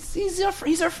 he's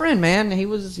our friend, man. He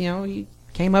was, he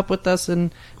came up with us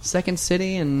in Second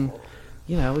City, and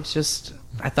it's just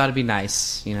I thought it'd be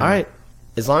nice. all right,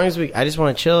 as long as I just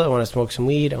want to chill. I want to smoke some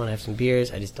weed. I want to have some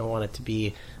beers. I just don't want it to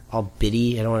be all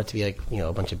bitty. I don't want it to be like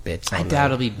a bunch of bits. I on doubt there.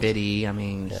 it'll be bitty. I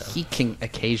mean, he can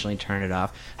occasionally turn it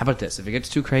off. How about this? If it gets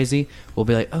too crazy, we'll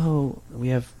be like, oh, we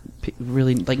have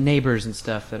really like neighbors and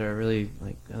stuff that are really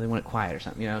like they want it quiet or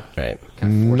something. Right.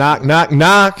 Knock, knock,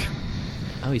 knock.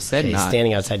 Oh, he said He's not.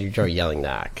 standing outside your door yelling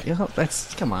knock.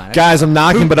 That's come on. Guys, I'm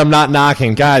knocking, but I'm not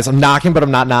knocking. Guys, I'm knocking, but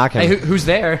I'm not knocking. Hey, who's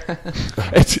there?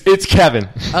 It's Kevin.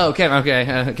 Oh, Kevin.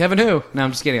 Okay, Kevin. Who? No,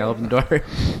 I'm just kidding. I'll open the door.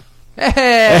 Hey,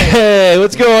 Hey,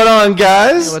 what's going on,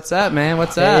 guys? what's up, man?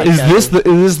 What's up? Is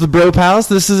this the bro house?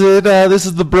 This is it. This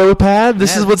is the bro pad.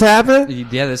 This Yeah. is what's happening.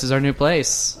 Yeah, this is our new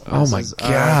place. Oh This my is our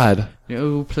god,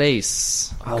 new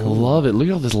place. I love it. Look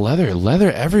at all this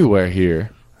leather everywhere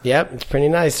here. Yep, it's pretty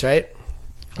nice, right?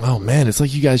 Oh man, it's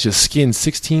like you guys just skinned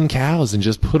 16 cows and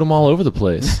just put them all over the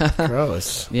place.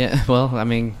 Gross. Yeah. Well, I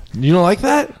mean, You don't like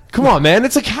that? Come on, man.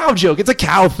 It's a cow joke. It's a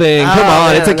cow thing. Oh, Come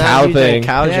on, man, it's a I'm not cow using thing.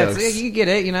 Cow yeah, jokes. you get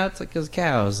it. It's like those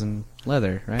cows and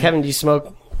leather, right? Kevin, do you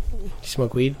smoke? You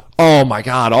smoke weed? Oh my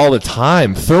god, all the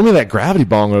time. Throw me that gravity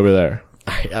bong over there.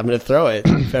 All right, I'm gonna throw it.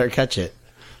 You better catch it.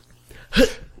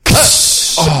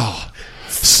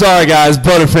 Sorry guys,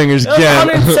 Butterfingers again.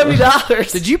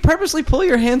 $170. Did you purposely pull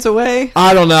your hands away?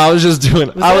 I don't know. I was just doing.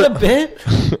 Was that a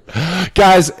bit?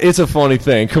 Guys, it's a funny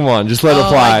thing. Come on, just let it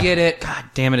fly. I get it. God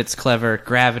damn it, it's clever.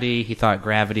 Gravity. He thought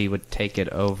gravity would take it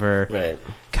over. Right.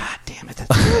 God damn it.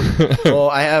 That's Well,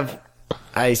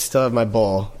 I still have my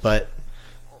bowl, but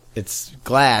it's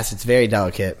glass. It's very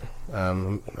delicate.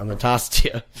 I'm gonna toss it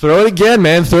to you. Throw it again,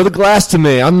 man. Throw the glass to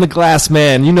me. I'm the glass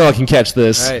man. You know I can catch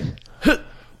this. All right.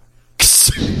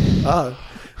 Oh,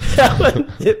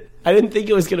 I didn't think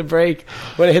it was gonna break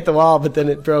when it hit the wall, but then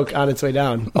it broke on its way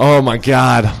down. Oh my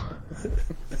god.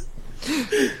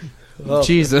 Well,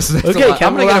 Jesus. That's Okay, a lot. I'm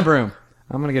Kevin, gonna get a well, broom.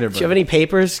 I'm gonna get a broom. do you have any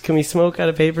papers? Can we smoke out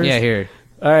of papers? Yeah, here.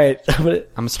 All right. I'm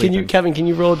Can sleeping. you, Kevin? Can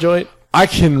you roll a joint? I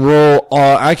can roll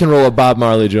a Bob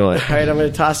Marley joint. All right. I'm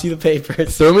gonna toss you the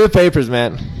papers. Throw me the papers,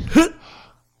 man.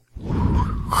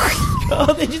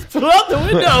 Oh, they just flew out the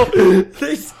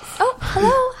window. Oh,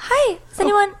 hello. Hi. Is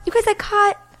anyone? You guys got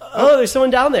caught. Oh, there's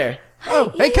someone down there.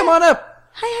 Oh, Yeah, hey, come yeah. on up.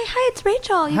 Hi. It's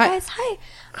Rachel. You Hi. guys, hi.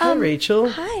 Hi, Rachel.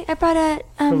 Hi. I brought a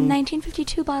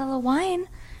 1952 bottle of wine.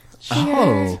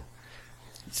 Oh.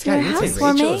 Your I didn't say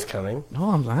housewarming? Rachel is coming. No,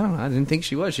 I don't know. I didn't think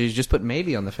she was. She just put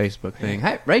maybe on the Facebook thing.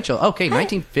 Hi, Rachel. Okay,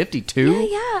 1952.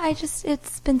 Yeah.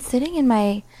 It's been sitting in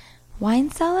my wine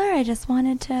cellar. I just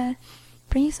wanted to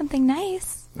bring you something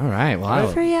nice. All right. Well,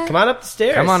 For you. Come on up the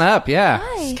stairs. come on up. Yeah.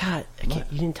 Hi. Scott, you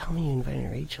didn't tell me you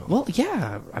invited Rachel. Well,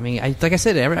 yeah. I mean, like I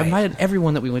said, I invited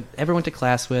everyone that we ever went to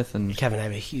class with, and Kevin, I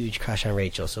have a huge crush on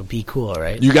Rachel, so be cool, all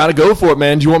right? You got to go for it,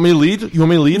 man. Do you want me to lead? You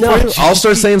want me to lead No, for you? just I'll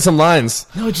start be- saying some lines.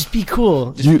 No, just be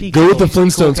cool. Just You be go cool. with the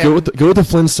Flintstones. Kevin. Go with the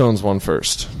Flintstones one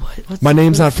first. What's My the-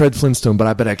 name's not Fred Flintstone, but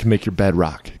I bet I can make your bed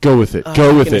rock. Go with it. I'm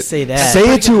Go not with gonna it. say that.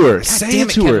 Say it to her. God Say damn it it,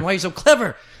 to Kevin, her. why are you so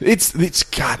clever? It's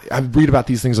God. I read about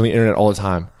these things on the internet all the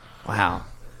time. Wow.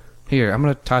 Here, I'm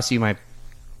gonna toss you my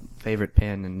favorite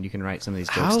pen, and you can write some of these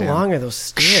jokes How down. long are those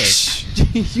stairs?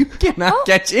 You cannot Oh.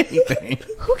 catch anything.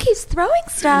 Who keeps throwing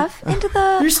stuff into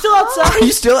the? You're still outside? Are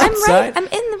you still I'm outside? right. I'm in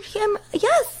the.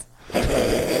 Yes.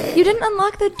 You didn't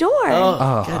unlock the door. Oh,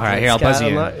 all right. Here, I'll buzz you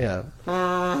in. Yeah.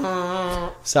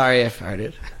 Sorry, I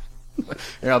farted.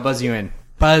 Here, I'll buzz you in.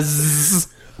 Buzz. Is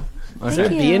there a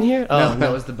Thank bee you. in here? No, Oh,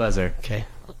 that was the buzzer. Okay.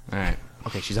 All right.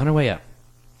 Okay, she's on her way up.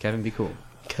 Kevin, be cool.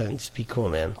 Kevin, just be cool,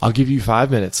 man. I'll give you 5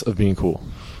 minutes of being cool.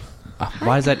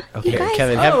 Why is that? You Okay. guys,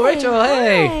 Kevin, hi. Oh, Rachel,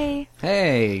 hey. Hi.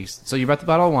 Hey, so you brought the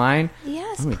bottle of wine?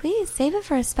 Yes, please save it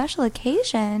for a special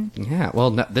occasion. Yeah.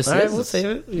 Well, no, this All right, is. we'll save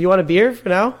it. You want a beer for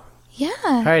now? Yeah.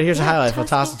 All right, here's a high life. I'll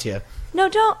toss it to you. No,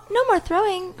 don't. No more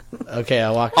throwing. Okay,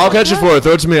 I'll walk. I'll catch it for her.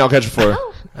 Throw it to me. I'll catch it for her.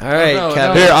 Oh, All right, no,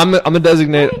 Kevin. Here, I'm the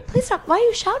designate. hey, please stop. Why are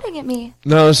you shouting at me?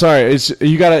 No, sorry. It's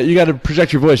you gotta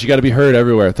project your voice. You gotta be heard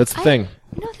everywhere. That's the thing.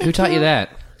 No, thank Who taught you that?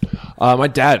 My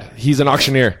dad. He's an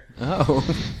auctioneer. Oh.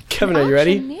 Kevin, are you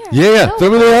ready? Auctioneer. Yeah. No. Throw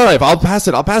me the high life. I'll pass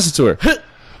it. I'll pass it to her.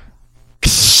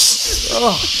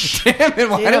 Damn it!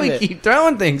 Why do Damn we it. keep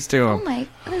throwing things to Oh him? my.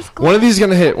 There's One of these is glass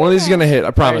gonna hit. One of these is gonna hit. I All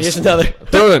right, promise. here's another.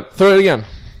 Throw it in. Throw it again.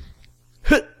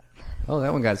 Oh,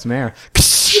 that one got some air.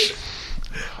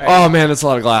 Oh man, that's a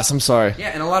lot of glass. I'm sorry. Yeah,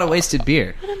 and a lot of wasted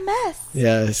beer. What a mess.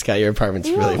 Yeah, Scott, your apartment's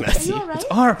Are you really all- messy. Are you all right?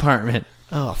 Our apartment.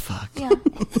 Oh fuck! Yeah.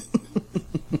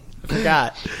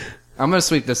 Forgot. I'm gonna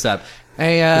sweep this up.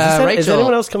 Hey, that- Rachel. is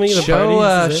anyone else coming to the show,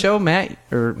 party? This is it? show Matt,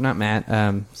 or not Matt.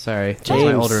 Sorry, that's my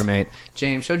James. older roommate.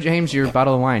 James, show James your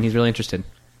bottle of wine. He's really interested.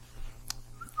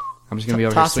 I'm just gonna be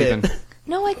over Toss here it. sweeping.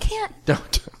 No, I can't.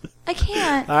 Don't. I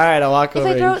can't. All right, I'll walk If over.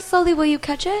 I throw and- it slowly, will you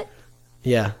catch it?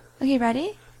 Yeah, Okay,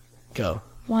 ready? go.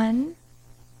 1,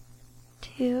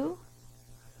 2.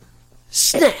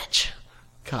 Snatch.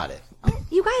 Caught it.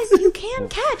 You guys, you can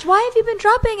catch. Why have you been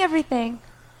dropping everything?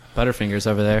 Butterfingers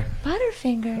over there.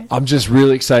 Butterfingers. I'm just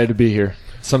really excited to be here.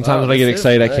 Sometimes when I get This is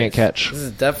excited, I nice. can't catch. This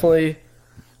is definitely,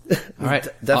 All right,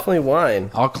 definitely wine.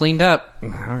 all cleaned up. All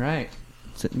right,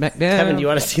 sitting back down. Kevin, do you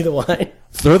want to see the wine?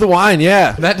 Throw the wine.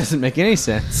 Yeah. That doesn't make any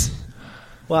sense.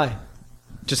 Why?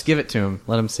 Just give it to him.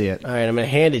 Let him see it. All right, I'm gonna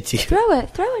hand it to you. Throw it.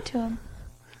 Throw it to him.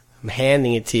 I'm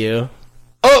handing it to you.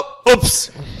 Oh, oops.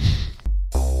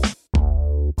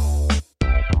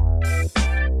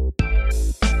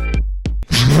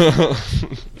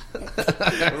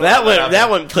 That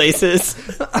went places.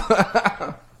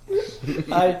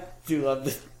 I do love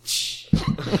this.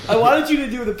 I wanted you to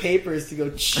do the papers to go.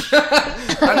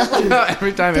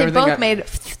 Every time They everything both got made.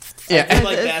 yeah,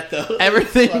 like that though.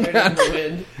 Everything Fluttered in the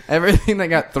wind. everything that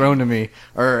got thrown to me,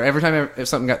 or every time if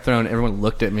something got thrown, everyone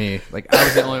looked at me like I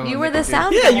was the only one. You that were the could do it.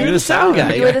 sound Yeah, guy. you were the sound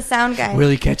guy. You were the sound guy. Will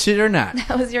he catch it or not?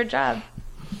 That was your job.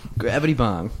 Gravity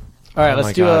bong. All right, Oh my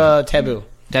let's do God. a taboo.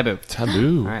 Taboo.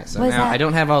 Taboo. All right, so What is now that? I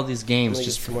don't have all these games Let me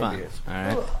just get for some more fun. beers. All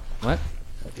right. What?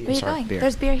 Where are you going? beer.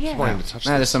 There's beer here. Wanted to touch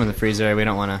Nah, there's some in the freezer. We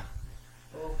don't want to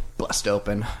bust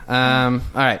open. All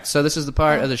right, so this is the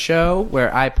part of the show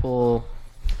where I pull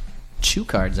chew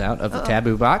cards out of the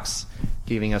taboo box,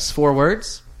 giving us 4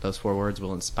 words. Those 4 words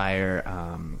will inspire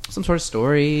some sort of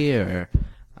story or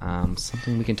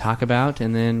something we can talk about,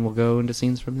 and then we'll go into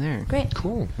scenes from there. Great.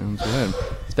 Cool. Sounds good.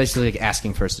 It's basically like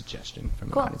asking for a suggestion from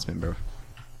Cool. an audience member.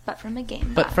 But from a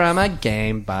game. But box. from a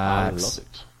game I box. love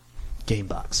it. Game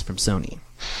box from Sony.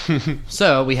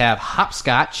 So we have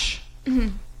hopscotch,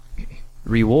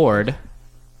 reward,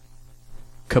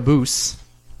 caboose,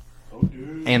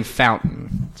 and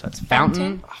fountain. So it's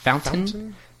fountain,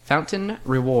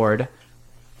 reward,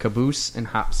 caboose, and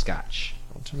hopscotch.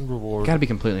 Fountain reward. Got to be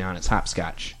completely honest.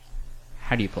 Hopscotch.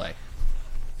 How do you play?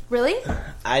 Really?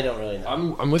 I don't really know.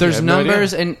 I'm with you. I There's have no idea.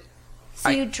 numbers and So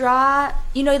you draw.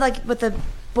 You know, like with the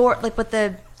board, like with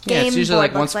the game. yeah, it's usually board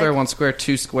like 1 looks square, 1 square,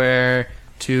 2 square,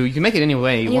 2. You can make it any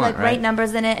way you And you want, like right? write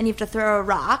numbers in it, and you have to throw a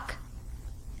rock,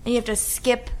 and you have to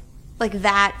skip like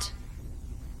that.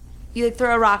 You like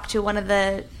throw a rock to one of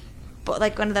the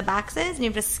boxes, and you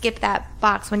have to skip that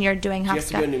box when you're doing Do you have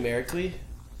to go hopscotch. numerically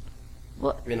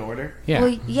Well, in order? Yeah.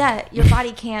 well, yeah, your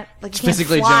body can't like you can't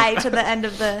Physically fly jump. to the end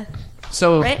of the.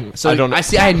 So, Right? so I don't know. I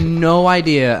see. I had no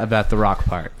idea about the rock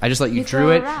part. I just let you You drew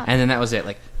throw a it, rock. and then that was it.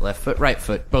 Like left foot, right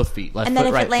foot, both feet. Left And then foot,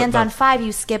 if right it lands foot, on both. 5,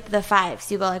 you skip the 5.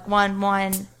 So you go like 1,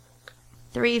 1,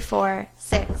 3, 4,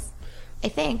 6. I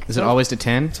think. Is it always to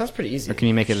 10, Sounds pretty easy. or can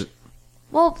you make it?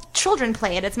 Well, children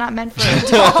play it. It's not meant for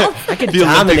adults. I could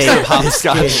dominate this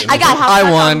game. I got hopscotch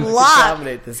I won. on lock.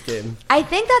 Dominate this game. I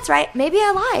think that's right. Maybe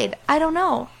I lied. I don't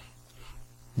know.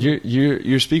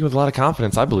 You're speaking with a lot of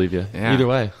confidence. I believe you. Yeah. Either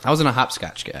way. I wasn't a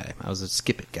hopscotch guy. I was a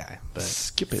skip it guy. But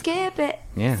Skip it. Skip it.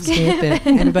 yeah, skip it.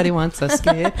 Everybody wants a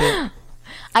skip it.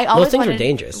 I always things are wanted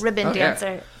dangerous. ribbon Oh, yeah.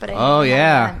 dancer, but I Oh never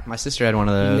yeah, went. my sister had one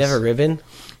of those. Never ribbon?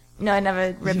 No, I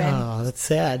never ribbon. Oh, that's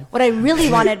sad. What I really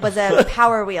wanted was a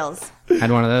Power Wheels. Had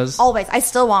one of those. Always. I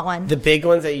still want one. The big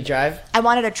ones that you drive? I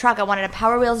wanted a truck. I wanted a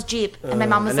Power Wheels Jeep. And my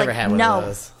mom I was never like, had one of no.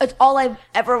 those. It's all I've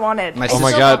ever wanted. My I sister- Oh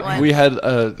my still want god, one.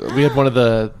 we had one of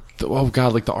the oh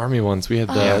god, like the army ones. We had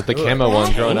the camo one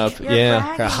Bragging. growing up. You're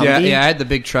Yeah. bragging. Yeah, Humvee? yeah, I had the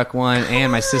big truck one,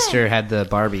 and my sister had the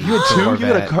Barbie. You had two.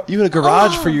 You had a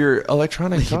garage for your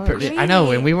electronic cars. I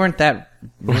know, and we weren't that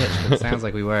rich. But it sounds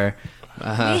like we were. We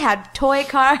had toy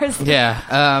cars.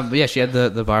 Yeah, but yeah, she had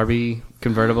the Barbie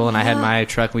convertible, and I had my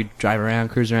truck. We'd drive around,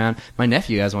 cruise around. My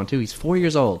nephew has one too. He's 4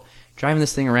 years old, driving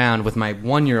this thing around with my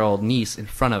 1-year-old niece in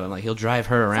front of him. Like he'll drive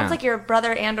her around. Sounds like your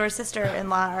brother and or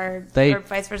sister-in-law or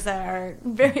vice versa are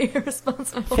very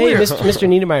irresponsible. Hey, Mr.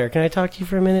 Niedermeyer, can I talk to you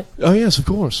for a minute? Oh yes, of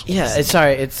course. Yeah,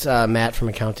 it's Matt from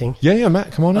accounting. Yeah,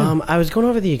 Matt, come on in. I was going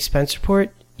over the expense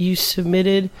report you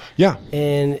submitted, Yeah.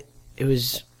 and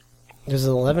there's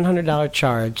an $1,100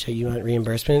 charge that you want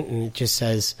reimbursement, and it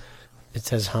says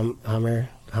Hummer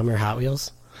Hot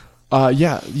Wheels.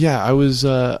 Yeah. I was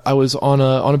on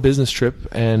a business trip,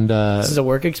 and This is a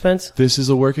work expense. this is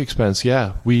a work expense.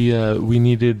 Yeah, we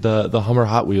needed the Hummer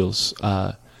Hot Wheels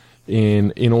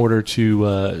in order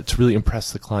to really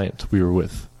impress the client we were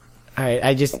with. All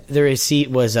right, the receipt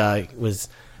was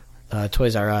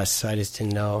Toys R Us, so I just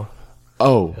didn't know.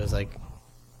 Oh, It was like,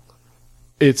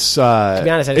 it's be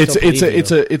honest, I just don't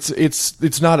believe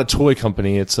it's not a toy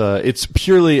company. It's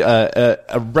purely a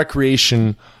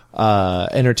recreation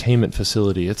entertainment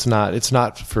facility. It's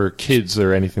not for kids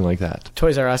or anything like that.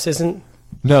 Toys R Us isn't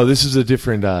No, this is a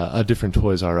different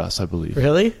Toys R Us, I believe.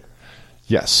 really.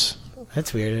 Yes.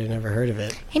 That's weird. I never heard of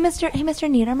it. Hey, Mr.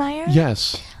 Niedermeyer.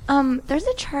 Yes. There's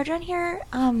a charge on here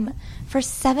for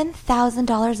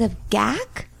 $7,000 of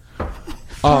GAC.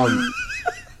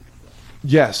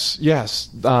 Yes.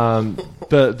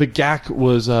 The GAC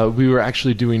was we were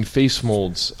actually doing face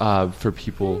molds for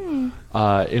people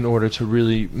in order to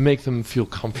really make them feel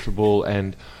comfortable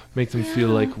and make them feel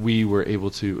like we were able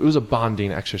to. It was a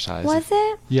bonding exercise. Was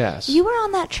it? Yes. You were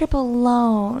on that trip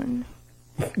alone.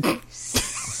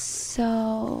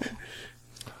 So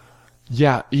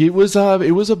Yeah, it was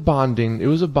a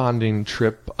bonding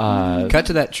trip. Cut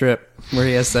to that trip where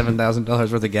he has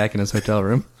 $7,000 worth of GAC in his hotel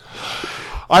room.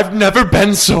 I've never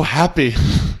been so happy.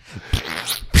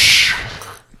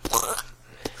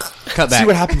 Cut back. See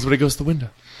what happens when it goes to the window.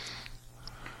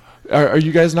 Are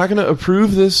you guys not going to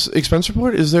approve this expense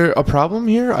report? Is there a problem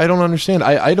here? I don't understand.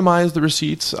 I itemized the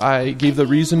receipts. I gave the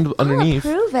reason underneath.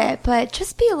 I'll approve it, but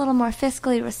just be a little more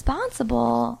fiscally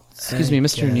responsible. Excuse me,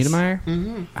 Mr. Yes. Niedermeyer.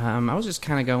 Mm-hmm. I was just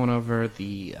kind of going over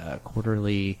the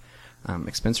quarterly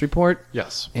expense report.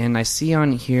 Yes. And I see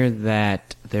on here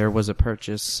that there was a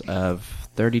purchase of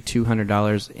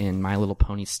 $3,200 in My Little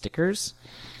Pony stickers.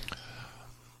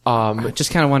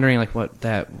 Just kind of wondering, like, what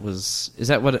that was. Is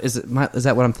that what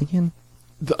I'm thinking?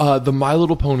 The My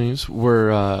Little Ponies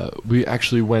were. We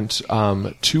actually went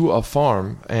to a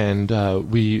farm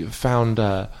and we found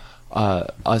a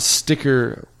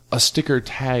sticker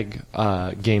tag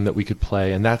game that we could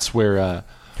play, and that's where.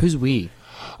 Who's we?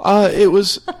 It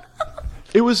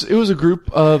was a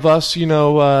group of us. You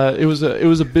know, it was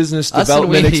a business Us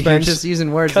development and we. You're expense. just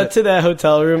using words. Cut to that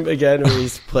hotel room again where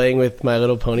he's playing with My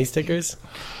Little Pony stickers.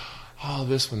 Oh,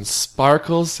 this one's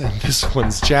Sparkles and this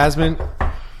one's Jasmine.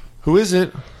 Who is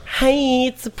it? Hi,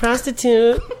 it's a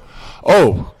prostitute.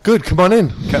 Oh, good. Come on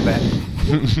in. Cut back.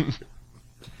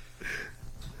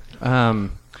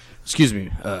 Excuse me,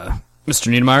 Mr.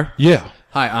 Niedermeyer. Yeah.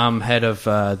 Hi, I'm head of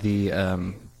the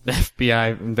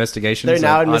FBI investigations. They're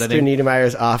now in and Mr. auditing.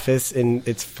 Niedermeyer's office, and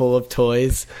it's full of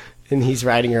toys, and he's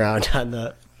riding around on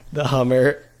the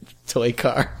Hummer toy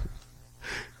car.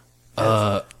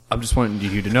 I'm just wanting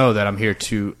you to know that I'm here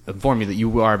to inform you that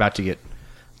you are about to get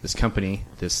this company,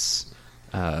 this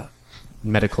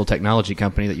medical technology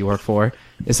company that you work for,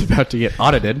 is about to get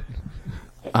audited.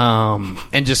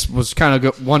 And just was kind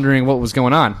of wondering what was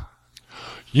going on.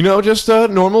 You know, just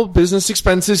normal business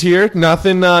expenses here.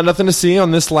 Nothing to see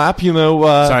on this lap. You know.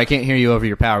 Sorry, I can't hear you over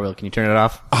your power wheel. Can you turn it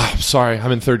off? Sorry,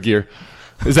 I'm in third gear.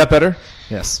 Is that better?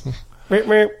 Yes. Meep,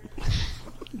 meep.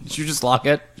 Did you just lock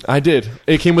it? I did.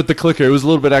 It came with the clicker. It was a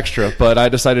little bit extra, but I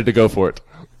decided to go for it.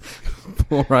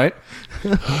 All right.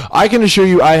 I can assure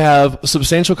you I have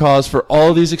substantial cause for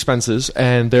all of these expenses,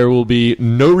 and there will be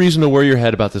no reason to worry your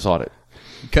head about this audit.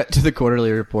 Cut to the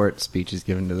quarterly report speech is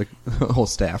given to the whole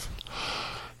staff.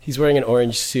 He's wearing an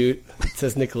orange suit. It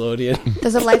says Nickelodeon.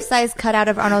 There's a life-size cutout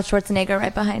of Arnold Schwarzenegger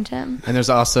right behind him. And there's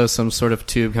also some sort of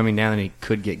tube coming down, and he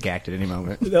could get gacked at any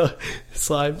moment. No,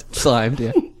 slimed. Slimed,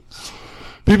 yeah.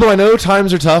 People, I know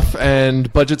times are tough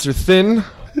and budgets are thin,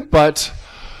 but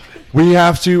we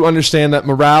have to understand that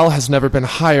morale has never been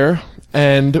higher,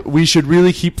 and we should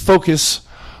really keep focus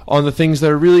on the things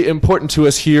that are really important to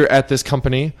us here at this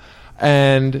company.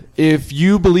 And if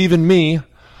you believe in me,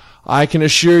 I can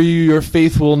assure you your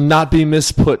faith will not be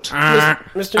misput.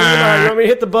 Mr. Neymar, you want me to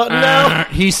hit the button now?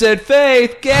 He said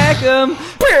faith, gag him.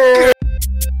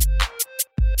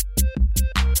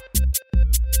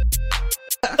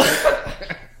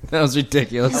 That was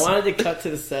ridiculous. I wanted to cut to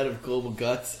the set of Global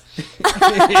Guts.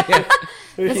 Mr.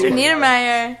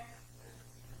 Niedermeyer.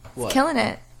 He's killing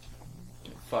it.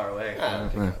 Far away.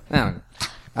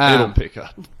 It'll pick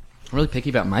up. I'm really picky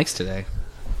about mics today.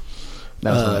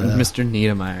 That was Mr.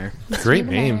 Niedermeyer. Great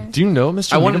name. Do you know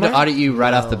Mr. I wanted to Niedermeyer? audit you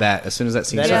right off the bat. As soon as that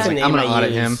scene That started, I was is like, the I'm going to name I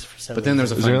audit him. use for some But then there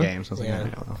was a reason. fun Yeah. game, so I was like, Yeah. I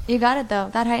don't know. You got it, though.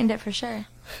 That heightened it for sure.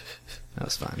 That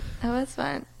was fun. That was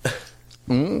fun.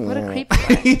 Mm. What a creep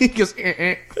you are. He goes,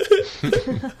 That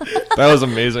was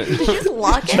amazing. Just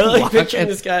walk I in. like picturing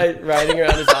this guy riding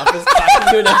around his office talking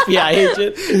to an FBI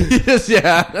agent. Yes,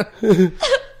 yeah.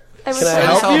 I was Can I I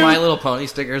help saw you? My Little Pony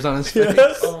stickers on his face.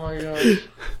 Oh my god.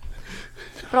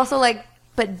 But also, like,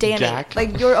 but Danny. Jack?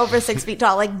 Like, you're over 6 feet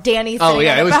tall. Like, Danny. Oh, sitting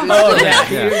yeah, on it the was- back. Oh, yeah.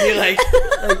 Yeah. He would be like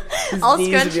his All knees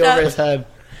would scrunched be over up. his head.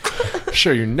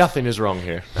 Sure, nothing is wrong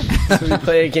here. So we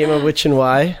play a game of which and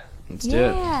why. Let's do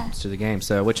it. Yeah. Let's do the game.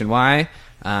 So, which and why?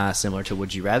 Similar to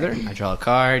Would You Rather. I draw a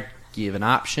card, give an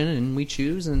option, and we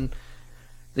choose, and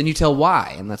then you tell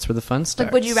why, and that's where the fun starts.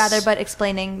 Like, would you rather, but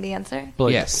explaining the answer?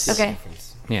 Like, Yes. Okay.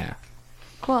 Yeah.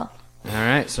 Cool. All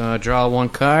right. So I draw one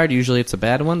card. Usually it's a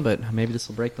bad one, but maybe this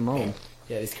will break the mold.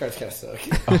 Yeah, these cards kind of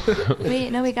suck.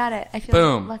 We got it. I feel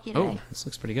Boom. lucky Oh, today. this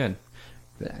looks pretty good.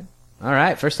 All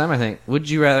right. First time I think. Would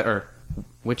you rather, or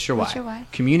which or why? Which or why?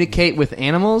 Communicate with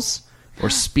animals or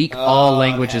speak all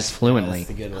languages fluently? That's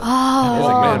a good one.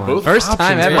 Oh. Man, both First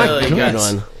time options ever. are Really good. good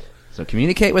one. So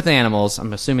communicate with animals.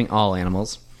 I'm assuming all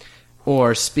animals,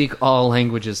 or speak all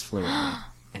languages fluently,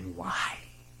 and why?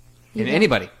 And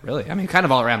anybody, really? I mean, kind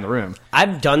of all around the room.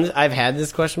 I've had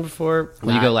this question before.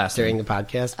 Well, you not go last during then. the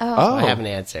podcast. Oh. I have an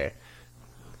answer.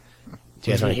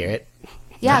 Do you guys want to hear it?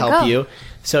 Yeah, to help go. you.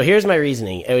 So here's my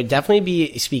reasoning. It would definitely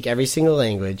be speak every single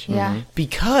language. Yeah.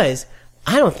 Because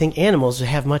I don't think animals would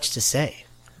have much to say.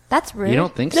 That's rude. You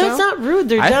don't think No, so? it's not rude.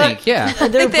 They're I not, think, yeah. I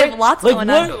think they have lots going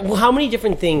on. How many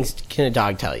different things can a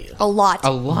dog tell you? A lot. A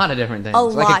lot of different things. A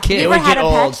Like lot. a kid. You It ever would had get a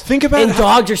pet? old. Think about and how-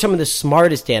 dogs are some of the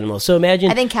smartest animals. So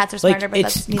imagine. I think cats are smarter, but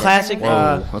it's that's neither classic. here nor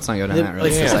there. Whoa, let's not go down the- that road.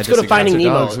 because I let's go to disagree. Finding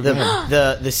Cats are Nemo.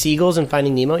 dogs. The seagulls in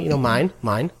Finding Nemo. You know, mine.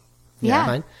 Yeah.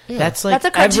 Mine. That's like That's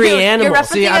a cartoon. every You're animal. referencing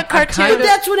See, a I cartoon. kinda-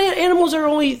 That's what animals are.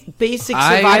 Only basic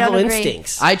I survival don't agree.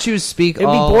 instincts. I choose speak It'd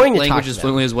be all boring to talk languages to them.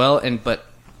 fluently as well, but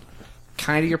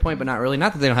kind of your point, but not really.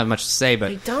 Not that they don't have much to say, but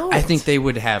They don't. I think they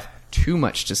would have too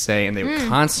much to say, and they would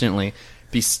constantly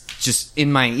be just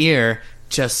in my ear,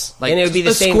 just like And it would be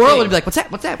the a same squirrel thing. would be like, "What's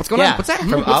that? What's that? What's going Yeah. on? What's that?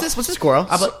 From What's up, this? What's this?" squirrel.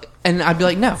 And I'd be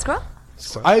like, "No." Squirrel?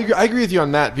 I agree with you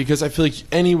on that because I feel like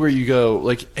anywhere you go,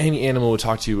 like any animal would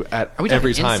talk to you at Are we talking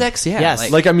every time. insects? Yeah. Yes.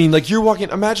 Like I mean, like you're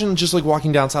walking. Imagine just like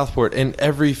walking down Southport and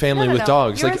every family No, with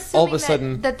dogs. You're Like all of a assuming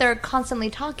sudden, that they're constantly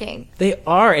talking. They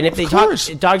are, and if they course.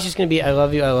 talk, dog's just going to be, I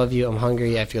love you, I'm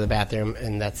hungry, I have to go to the bathroom,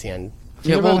 and that's the end.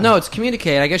 Yeah, well, no, it's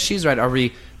communicate. I guess she's right. Are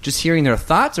we just hearing their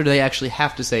thoughts, or do they actually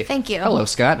have to say, Thank you. Hello,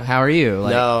 Scott. How are you?"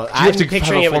 Like, No, have I'm to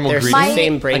picturing have a it with their formal greeting?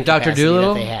 same brain Like Dr. capacity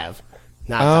Dolittle? that they have.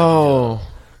 Not Dr. oh,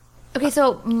 Okay,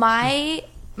 so my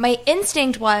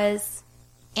instinct was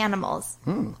animals,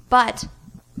 but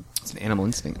it's an animal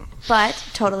instinct.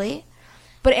 totally.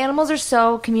 But animals are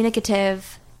so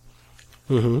communicative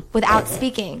without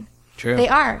speaking. True. They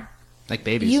are. Like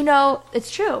babies. You know,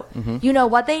 it's true. You know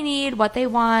what they need, what they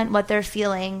want, what they're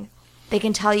feeling. They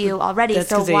can tell you already. That's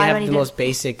so because they why do I have need the to? most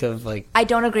basic of, like, I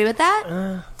don't agree with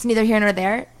that. It's neither here nor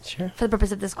there. Sure. For the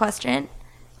purpose of this question.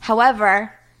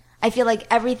 However, I feel like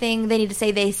everything they need to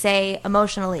say, they say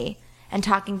emotionally, and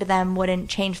talking to them wouldn't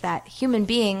change that. Human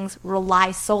beings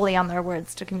rely solely on their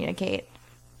words to communicate.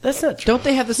 that's not true. Don't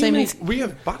they have the same? Humans- we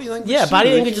have body language. Yeah, too. body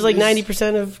Like, language is like it's-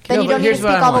 90% of... Then you but don't need to here's speak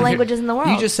what I all the want. languages in the world.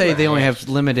 You just say they only have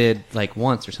limited, like,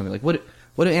 wants or something. Like, what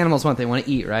do animals want? They want to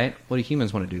eat, right? What do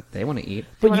humans want to do? They want to eat.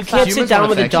 But want you to can't fuck. sit Humans down want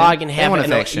with a affection. dog and They have want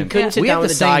an... affection. You couldn't Yeah. sit We down have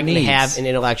with the a dog same and needs. have an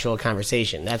intellectual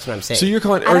conversation. That's what I'm saying. So you're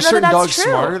calling? I don't Are know that certain that's dogs true.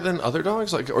 smarter than other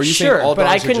dogs? Like, or are you Sure, saying all but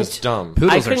I dogs are couldn't- just dumb?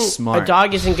 Poodles are couldn't- smart. A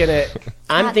dog isn't gonna.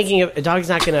 I'm Cats. thinking of a dog's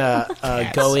not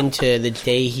gonna go into the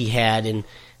day he had and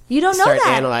You don't know start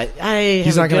that. analyzing.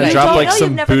 He's not You going to don't drop like know, some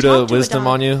you've never Buddha talked to a wisdom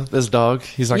dog. on you. This dog.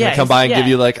 He's not going Yeah, to come by and yeah. give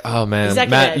you like, oh man, He's not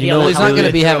Matt, gonna you be know, able He's to not really going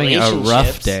to be having a relationships.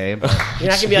 rough day. But You're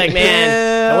not gonna be like,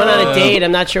 man, I went on a date.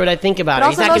 I'm not sure what I think about But it.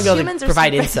 He's not also gonna be most able to humans are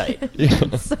provide stupid.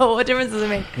 insight. So what difference does it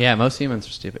make? yeah, most humans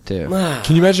are stupid too.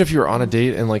 Can you imagine if you were on a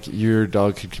date and like your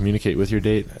dog could communicate with your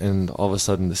date, and all of a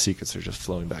sudden the secrets are just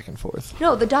flowing back and forth?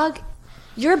 No, the dog.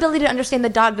 Your ability to understand the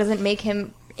dog doesn't make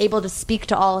him able to speak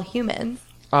to all humans.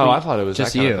 Oh, I thought it was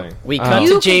Just that kind you. of thing. We cut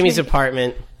You to Jamie's can-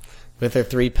 apartment with her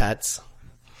 3 pets.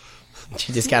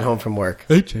 She just got home from work.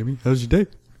 Hey, Jamie, how's your day?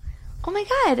 Oh my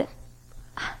god.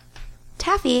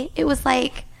 Taffy, it was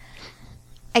like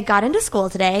I got into school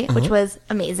today, which was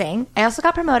amazing. I also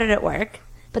got promoted at work,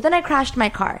 but then I crashed my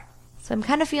car. So I'm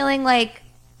kind of feeling like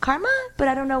karma, but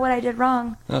I don't know what I did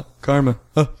wrong. Karma.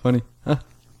 Oh, funny.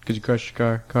 Because you crashed your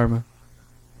car. Karma.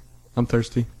 I'm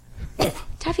thirsty.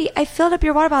 Taffy, I filled up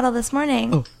your water bottle this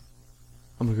morning. Oh.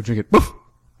 I'm gonna go drink it. Woof.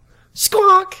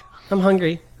 Squawk! I'm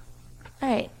hungry. All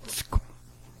right.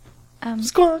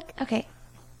 Squawk! Okay.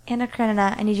 Anna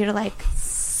Karenina, I need you to like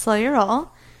slow your roll.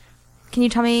 Can you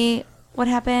tell me what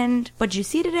happened? What did you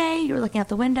see today? You were looking out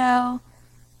the window.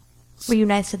 Were you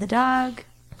nice to the dog?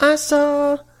 I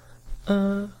saw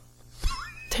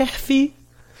Taffy.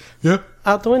 Yep.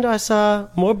 Out the window, I saw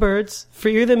more birds,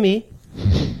 freer than me.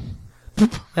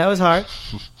 That was hard.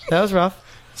 That was rough.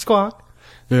 Squawk.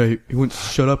 Yeah, he wouldn't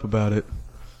shut up about it.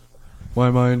 Why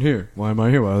am I in here? Why am I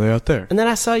here? Why are they out there? And then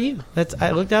I saw you.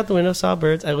 I looked out the window, saw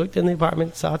birds. I looked in the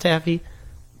apartment, saw Taffy.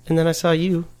 And then I saw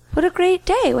you. What a great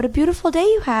day. What a beautiful day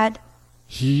you had.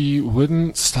 He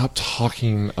wouldn't stop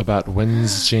talking about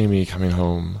when's Jamie coming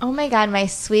home. Oh my god, my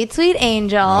sweet, sweet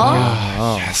angel.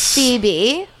 Yes.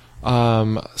 Phoebe.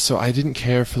 So I didn't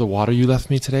care for the water you left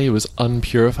me today. It was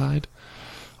unpurified.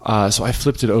 So I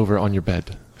flipped it over on your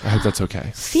bed. I hope that's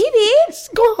okay. Phoebe?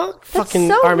 Squawk! Fucking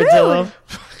so armadillo. rude.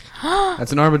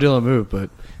 That's an armadillo move, but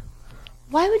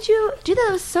Why would you do that?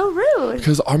 That was so rude.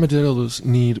 Because armadillos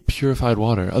need purified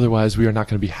water. Otherwise, we are not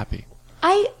going to be happy.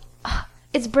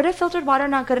 Is Brita filtered water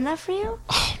not good enough for you?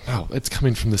 Oh, no. It's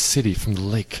coming from the city, from the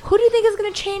lake. Who do you think is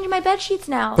going to change my bed sheets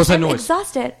now? What's that I'm noise?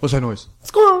 exhausted. what's that noise?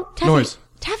 Squawk! Taffy, Noise.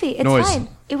 Taffy, it's Noise. fine.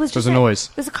 It was There's just a noise.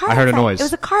 It was a car. I heard a outside. noise. It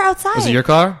was a car outside. Was it your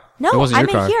car? No, it wasn't I'm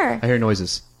your car. in here. I hear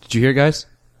noises. Did you hear, guys?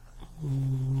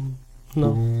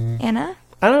 No. Anna,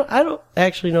 I don't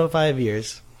actually know if I have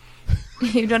ears.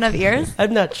 you don't have ears?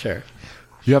 I'm not sure.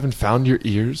 You haven't found your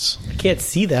ears? I can't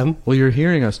see them. Well, you're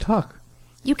hearing us talk.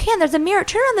 You can. There's a mirror.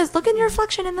 Turn around. Look in your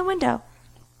reflection in the window.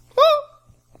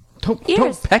 Don't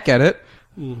Ears. peck at it.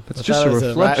 That's I just thought a it was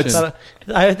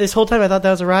reflection. this whole time I thought that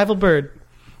was a rival bird.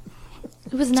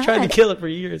 It was I not. tried to kill it for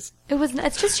years. It was.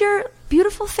 It's just your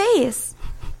beautiful face.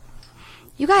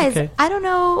 You guys, Okay. I don't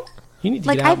know. You need to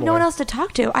Like, get I out have no more. one else to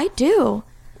talk to. I do.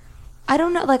 I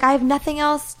don't know. Like, I have nothing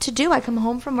else to do. I come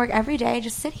home from work every day.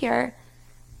 Just sit here.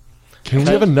 Can we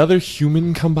have another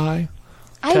human come by?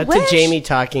 I Cut wish. to Jamie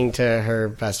talking to her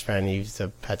best friend. He's a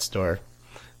pet store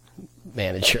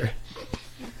manager.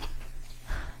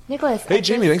 Nicholas. Hey,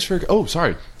 Jamie, thanks for... Oh,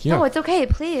 sorry. Yeah. No, it's okay.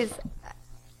 Please.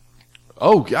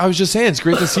 Oh, I was just saying, it's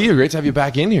great to see you. Great to have you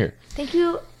back in here. Thank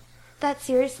you. That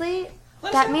seriously?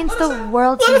 That means the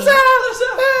world to me.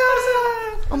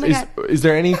 Oh my god. Is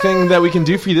there anything that we can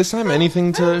do for you this time?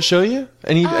 Anything to show you?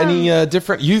 Any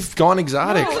different? You've gone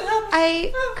exotic.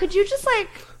 Could you just like?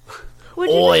 Would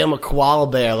you Boy, I'm a koala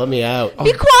bear. Let me out.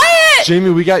 be quiet?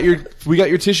 Jamie, we got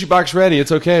your tissue box ready.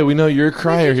 It's okay. We know you're a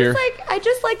crier Would you here. just, I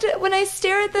just like to when I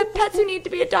stare at the pets who need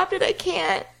to be adopted. I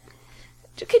can't.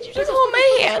 Could you just hold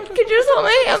my hand? Could you just hold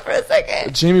my hand for a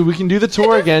second? Jamie, we can do the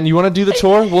tour again. You want to do the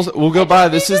tour? We'll go by.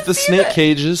 This is the snake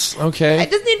cages. I Okay.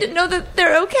 just need to know that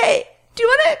they're okay. Do you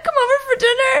want to come over for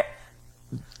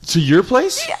dinner? To your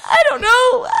place? Yeah, I don't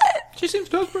know. She seems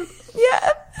desperate.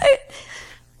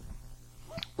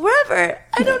 Wherever.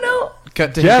 I don't know.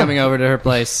 Cut to Yeah. him coming over to her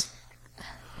place.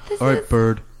 This All right, is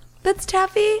bird, that's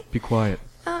Taffy, be quiet.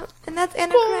 and that's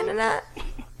Anna Karenina.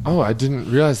 Oh, I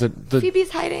didn't realize that.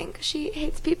 Phoebe's hiding because she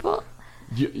hates people.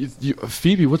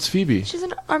 Phoebe, what's Phoebe? She's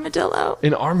an armadillo.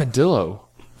 An armadillo.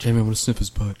 Jamie, I'm gonna sniff his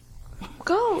butt.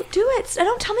 Go, do it.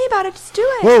 Don't tell me about it. Just do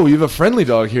it. Whoa, you have a friendly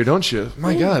dog here, don't you?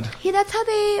 My God. That's how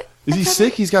they. Is he that's how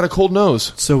sick? He's got a cold nose.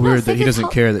 It's so No, weird that sick he is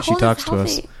doesn't care that she cold is talks to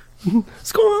us. healthy.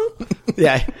 Squawk!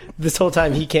 Yeah, this whole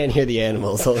time he can't hear the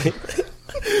animals. Only.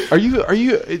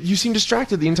 You seem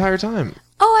distracted the entire time.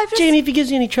 Oh, I've just. Jamie, if he gives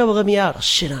you any trouble, let me out. I'll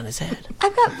shit on his head.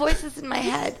 I've got voices in my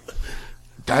head.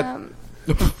 That Um,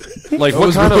 like That what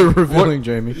was kind really of revealing,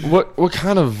 Jamie. what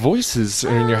kind of voices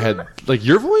are in your head? Like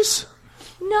your voice?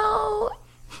 no.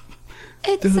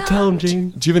 It's Tell him,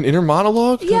 Jamie. Do you have an inner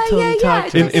monologue? Yeah, tell yeah, him yeah.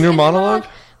 talk to It's An inner monologue?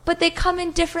 but they come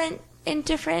in different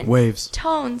Waves.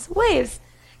 tones. Waves.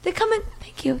 They come in.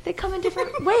 Thank you. They come in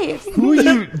different waves. Who are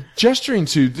you gesturing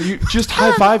to? You just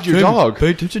high-fived your dog. Pay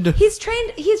attention to. He's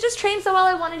trained. He's just trained so well.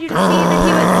 I wanted you to see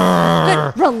that he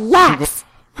was good. Relax.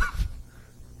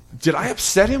 Did I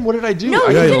upset him? What did I do? No, I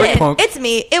you Yeah, you like didn't. punk. It's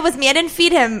me. It was me. I didn't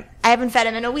feed him. I haven't fed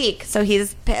him in a week, so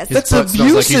he's pissed. That's butt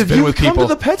smells like he's abusive. been You with come people.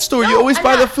 to the pet store. No, you always I'm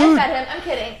buy the not. food. I fed him. I'm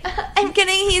kidding. I'm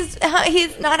kidding.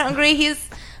 He's not hungry. He's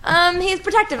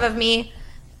protective of me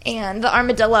and the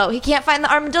armadillo. He can't find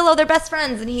the armadillo. They're best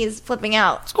friends, and he's flipping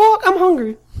out. Squawk, I'm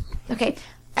hungry. Okay,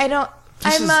 I don't.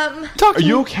 This I'm is- Are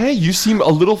you okay? You seem a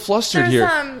little flustered There's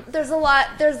here. there's a lot.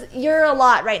 You're a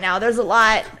lot right now. There's a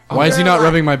lot. Why is he You're a not lot.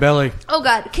 rubbing my belly? Oh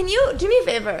God, can you do me a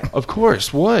favor? Of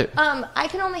course. What? I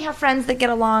can only have friends that get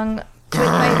along with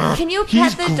my. Can you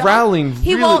He's pet the dog? growling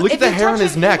He really- won't. look at if the you hair touch on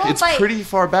his him, neck. he won't It's bite. pretty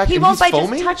far back, He and won't he's bite.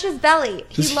 foaming? Just touch his belly.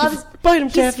 Does He he- loves. Bite him,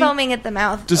 He's Kathy. foaming at the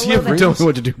mouth. Does a he little have bit. rings? Don't know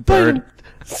what to do, Bite bird. him.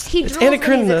 He drools Anna when he's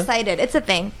Karenina. excited. It's a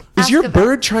thing. Is Ask your about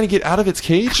bird trying to get out of its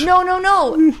cage? No.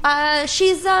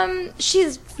 She's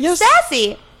Yes.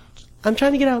 sassy. I'm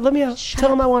trying to get out. Let me out.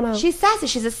 Tell him I want out. She's sassy.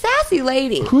 She's a sassy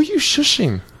lady. Who are you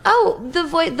shushing? Oh, the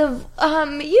voice.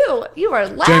 You are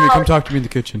loud. Jamie, come talk to me in the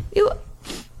kitchen.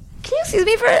 Can you excuse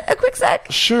me for a quick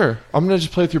sec? Sure. I'm going to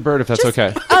just play with your bird if that's Just-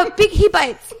 okay. He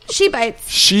bites. She bites.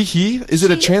 She, he? Is it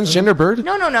a She- transgender bird?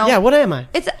 No. Yeah, what am I?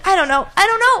 It's I don't know.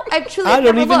 I truly I I've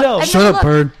don't never even looked. know. I've Shut never up, looked.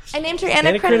 bird. I named her Anna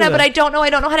Anna Karenina, Karenina. but I don't know. I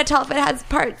don't know how to tell if it has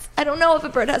parts. I don't know if a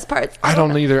bird has parts. I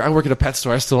don't either. I work at a pet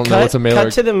store. I still don't know what's a male or...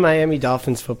 Cut to the Miami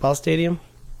Dolphins football stadium.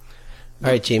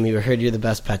 All right, Jamie, we heard you're the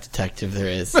best pet detective there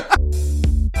is.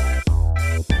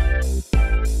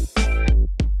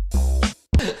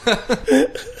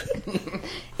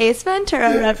 Ace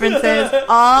Ventura references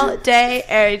all day,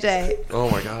 every day. Oh,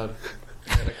 my God.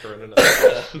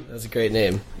 That's a great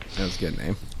name. That was a good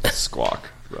name. Squawk.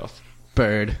 Rough.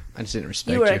 Bird. I just didn't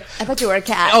respect You were. you. I thought you were a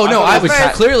cat. Oh no, I was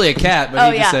Bird. clearly a cat, but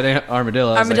Oh, he yeah. just said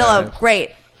armadillo. I was like, Armadillo.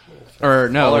 Great. or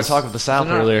no, All it our was- talk of the South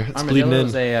no, no, earlier. It's armadillo bleeding in.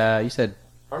 was a, you said.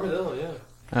 Armadillo, yeah.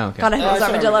 Oh, okay. God, I thought it was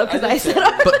sorry. armadillo because I said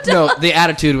armadillo. But no, the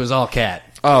attitude was all cat.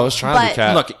 Oh, I was trying to But- be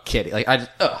cat. Look at Kitty. Like I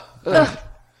just.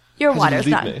 Your 'Cause water's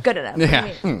you not leave me. good enough.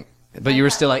 Yeah. for me. But you were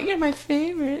still like, you're my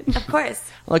favorite. Of course.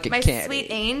 Look at My Kitty. sweet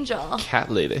angel. Cat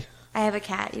lady. I have a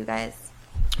cat, you guys.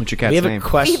 What's your cat's We have name? a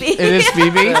question. Phoebe. It is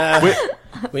Phoebe.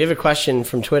 We have a question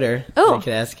from Twitter. Oh. I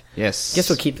could ask. Yes. Guess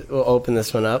we'll open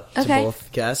this one up to Okay.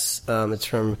 both guests. It's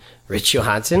from Rich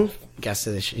Johansson. Guest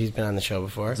of the he's been on the show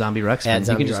before. Zombie Ruxpin. At You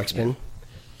Zombie can just-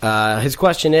 Ruxpin. His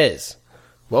question is,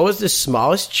 what was the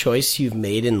smallest choice you've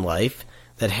made in life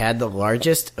that had the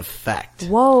largest effect?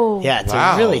 Whoa. Yeah, it's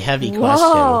Wow. a really heavy question.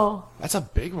 Whoa. That's a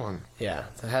big one. Yeah,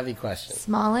 it's a heavy question.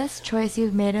 Smallest choice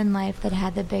you've made in life that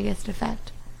had the biggest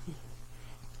effect.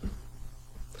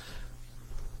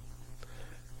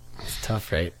 It's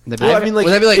tough, right? That'd be Well, like, I mean, like,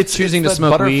 would that be like it's- choosing it's to that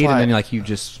smoke weed butterfly. and then like you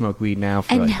just smoke weed now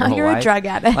for And like now your whole you're a life? drug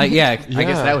addict. Like I guess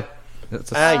Yeah. that would.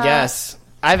 That's a, I guess.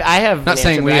 I have Not an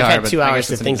saying answer, we but I've are, had but 2 I hours guess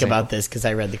to it's an think example. about this because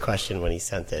I read the question when he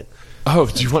sent it. Oh,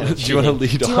 do you want to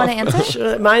lead Do you want to answer?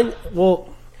 Sure, mine, well,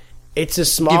 it's the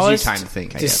smallest time to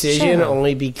think, I guess. decision Sure.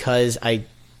 only because I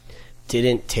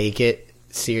didn't take it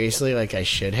seriously like I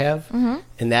should have. Mm-hmm.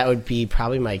 And that would be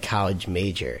probably my college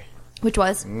major, Which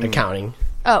was? accounting.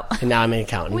 Oh. And now I'm an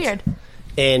accountant. Weird.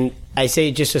 And I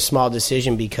say just a small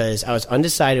decision because I was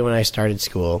undecided when I started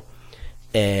school.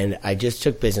 And I just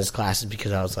took business classes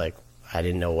because I was like, I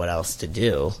didn't know what else to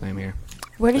do. same here.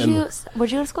 Where'd you go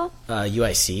to school?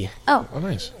 UIC, Oh, Oh,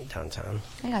 nice. downtown.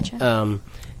 I gotcha.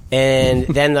 And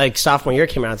then like sophomore year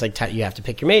came around, it's like you have to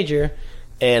pick your major,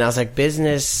 and I was like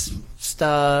business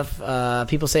stuff.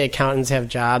 People say accountants have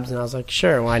jobs, and I was like,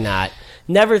 sure, why not?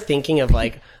 Never thinking of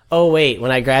like, oh wait,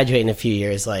 when I graduate in a few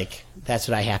years, like that's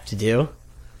what I have to do.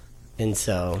 And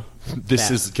so This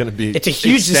that- is going to be. it's a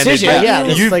huge extended decision. back. Yeah,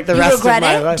 this is like the you rest of regret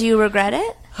my it? life. Do you regret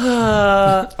it?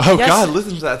 Oh, Yes. God,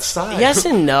 listen to that sigh. Yes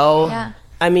and no. Yeah.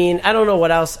 I mean, I don't know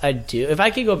what else I'd do. If I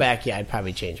could go back, yeah, I'd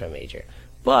probably change my major.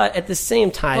 But at the same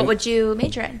time, What would you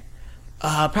major in?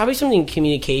 probably something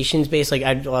communications based. Like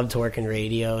I'd love to work in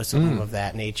radio, something of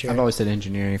that nature. I've always said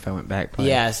engineering. If I went back, probably.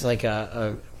 Yeah, it's like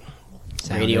a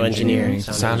Sound radio engineer, engineering.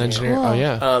 Sound engineer. Cool. Oh,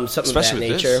 yeah. something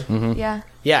Especially of that with nature. this. Yeah.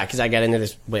 Yeah, because I got into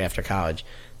this way after college,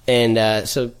 and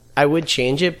so I would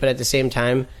change it. But at the same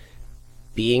time,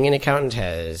 being an accountant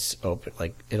has open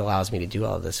like it allows me to do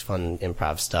all this fun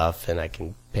improv stuff, and I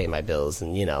can pay my bills,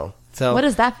 and So What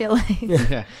does that feel like?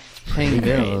 Yeah. Paying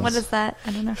bills. What is that?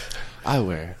 I don't know.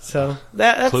 Eyewear. So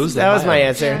that Close the was my bio.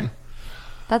 answer. Yeah.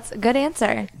 That's a good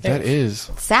answer. That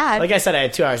is. Sad. Like I said, I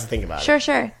had 2 hours to think about it.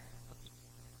 Sure.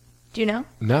 Do you know?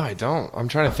 No, I don't. I'm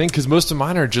trying to think because most of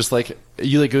mine are just like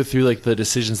you like go through like the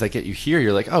decisions that get you here.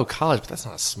 You're like, oh, college, but that's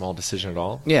not a small decision at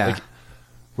all. Yeah. Like,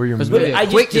 where you're But moving. I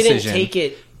just quick didn't decision. take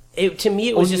it. To me,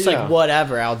 it was Well, just yeah. like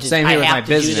whatever. I'll just. Same here I with have my to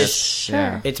do business. this.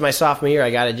 Yeah. It's my sophomore year.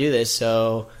 I got to do this.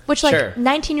 So Which, like, sure.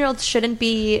 19-year-olds shouldn't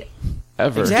be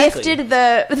Ever. Exactly. gifted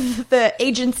the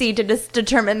agency to just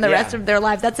determine the Yeah. rest of their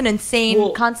life. That's an insane Well,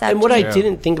 concept. And what I Yeah.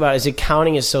 didn't think about is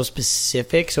accounting is so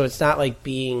specific. So it's not like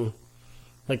being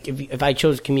like if I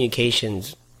chose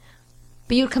communications,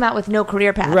 But you'd come out with no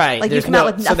career path. right? Like, you there's come no, out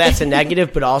with nothing. so that's a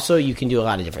negative. But also, you can do a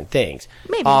lot of different things.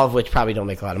 Maybe. All of which probably don't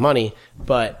make a lot of money,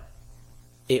 but.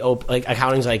 Like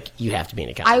accounting's like you have to be an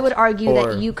accountant. I would argue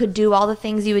Or- that you could do all the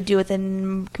things you would do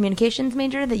within communications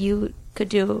major that you could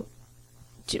do.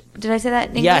 Did I say that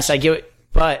in English? Yes, I get it,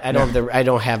 but I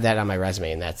don't have that on my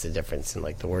resume, and that's the difference in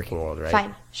like the working world, right?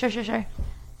 Fine. Sure.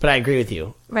 But I agree with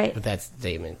you, Right. with that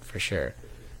statement for sure.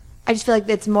 I just feel like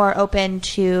it's more open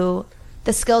to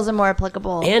the skills are more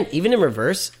applicable. And even in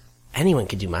reverse, anyone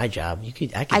could do my job. I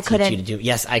could I teach couldn't. you to do.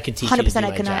 Yes, I could teach you to 100% do I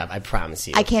my could not. job. I promise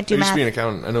you. I can't I do used to be an math.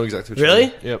 accountant. I know exactly what you Really?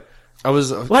 mean. Yep. I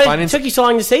was What? finance. It took you so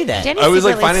long to say that. Danny's I was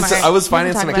like secretly finance. smart. I was We can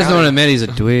financing talk an about Doesn't it. want to admit he's a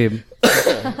dweeb.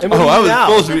 And what do Oh, I you was now?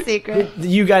 supposed to It's a be. secret.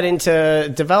 You got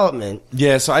into development.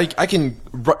 Yeah, so I can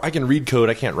read code.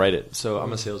 I can't write it. So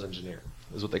I'm a sales engineer.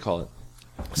 Is what they call it.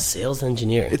 Sales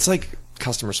engineer. It's like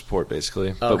customer support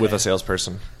basically, but Okay. with a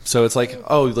salesperson. So it's like,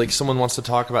 oh, like someone wants to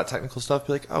talk about technical stuff.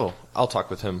 Be like, oh, I'll talk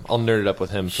with him. I'll nerd it up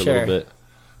with him for a Sure. little bit.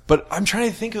 But I'm trying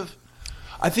to think of.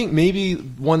 I think maybe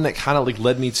one that kind of like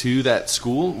led me to that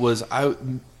school was I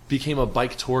became a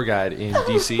bike tour guide in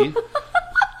DC.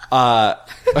 Now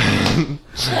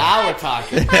we're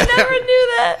talking. I never knew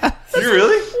that. You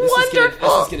really? Wonderful.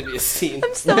 This is going to be a scene.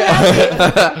 I'm so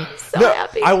happy. So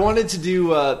happy. I wanted to do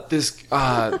this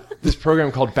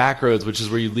program called Backroads, which is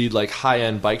where you lead like high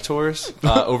end bike tours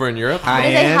over in Europe. What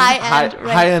is a high-end,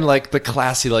 right. high end, like the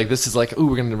classy, like this is like, ooh,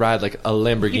 we're gonna ride like a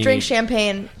Lamborghini. You drink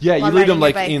champagne. Yeah, you while lead them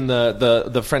riding like your in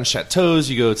the French chateaus.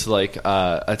 You go to like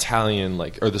Italian,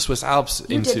 like or the Swiss Alps.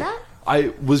 You did that?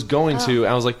 I was going to.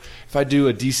 And I was like, if I do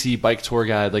a DC bike tour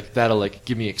guide, like that'll like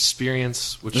give me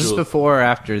experience. Which This is will, before or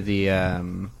after the.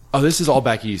 oh, this is all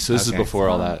back east. So this Okay. is before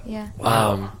all that.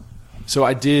 Yeah. So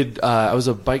I did. I was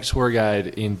a bike tour guide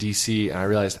in DC, and I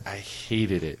realized I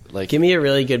hated it. Like, Give me a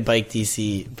really good bike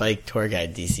tour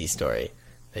guide DC story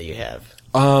that you have.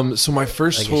 so my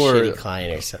first Like a tour, shitty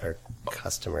client or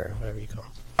customer, whatever you call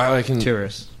them. I can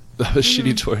tourist. a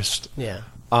shitty tourist. Yeah.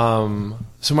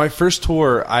 So my first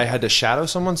tour, I had to shadow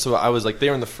someone. So I was like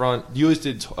there in the front. You always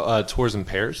did tours in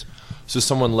pairs. So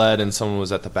someone led and someone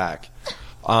was at the back.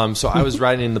 So I was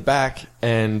riding in the back,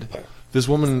 and this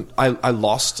woman, I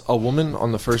lost a woman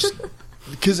on the first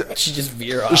because She just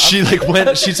veer off. she like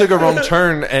went. She took a wrong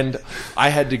turn, and I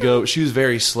had to go. She was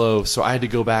very slow, so I had to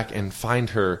go back and find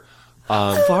her.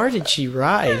 How far did she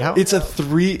ride? How, It's a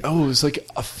 3. Oh, it was like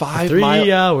a 5 mile.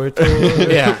 3 hour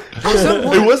tour. Yeah.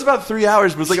 It was about 3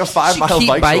 hours, but it was like a 5 mile Keep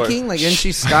bike tour. biking? Like, didn't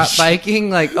she stop biking?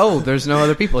 Like, oh, there's no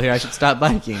other people here. I should stop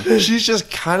biking. She's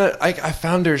just kind of like I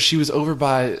found her. She was over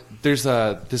by there's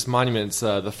this monument. It's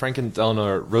the Franklin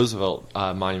Delano Roosevelt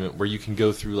monument where you can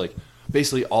go through like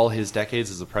basically all his decades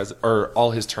as a president or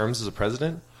all his terms as a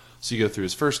president. So you go through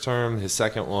his first term, his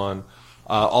second one,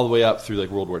 all the way up through like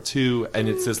World War II, and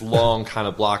it's this long kind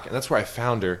of block. And that's where I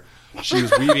found her. She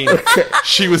was weaving.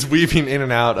 She was weaving in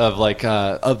and out of like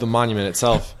of the monument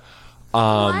itself.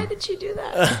 Why did she do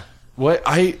that? What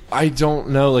I don't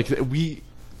know. Like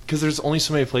because there's only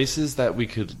so many places that we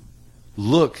could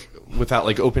look without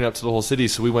like opening up to the whole city.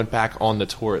 So we went back on the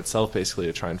tour itself, basically,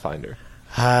 to try and find her.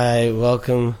 Hi,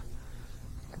 welcome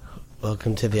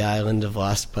to the island of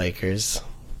lost bikers.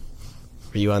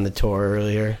 Were you on the tour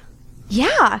earlier?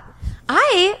 Yeah.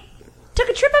 I took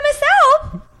a trip by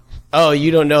myself. Oh,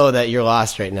 you don't know that you're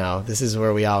lost right now. This is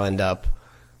where we all end up.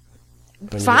 when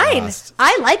you're Fine. lost.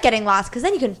 I like getting lost because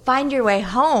then you can find your way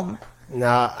home.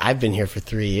 No, I've been here for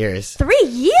 3 years. 3 This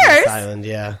years? island,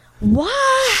 yeah. Wow.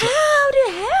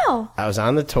 How? I was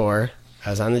on the tour. I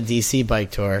was on the DC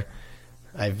bike tour.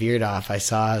 I veered off. I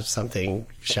saw something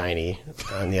shiny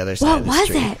on the other side What of the was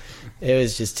street. it? It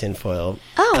was just tinfoil.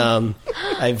 Oh.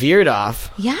 I veered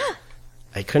off. Yeah.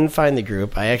 I couldn't find the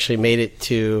group. I actually made it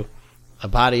to a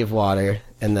body of water,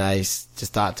 and I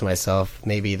just thought to myself,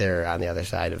 maybe they're on the other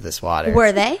side of this water.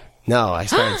 Were they? No, I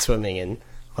started swimming, and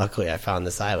luckily I found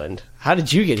this island. How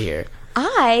did you get here?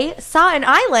 I saw an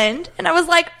island and I was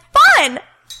like, fun.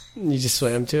 You just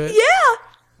swam to it? Yeah.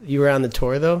 You were on the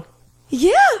tour, though?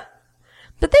 Yeah.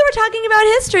 But they were talking about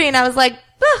history and I was like,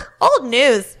 ugh, old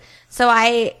news. So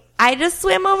I just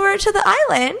swam over to the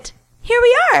island Here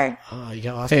we are. Oh, you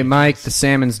got lost. Hey, Mike, the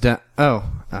salmon's done. Oh,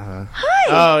 Hi.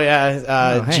 Oh,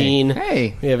 yeah. hey. Gene.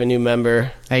 Hey. We have a new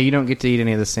member. hey, you don't get to eat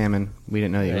any of the salmon. We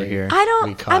didn't know you were here.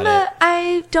 We caught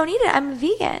I don't eat it. I'm a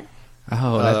vegan.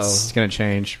 Oh, that's gonna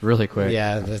change really quick.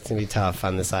 Yeah, that's going to be tough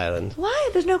on this island. Why?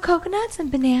 There's no coconuts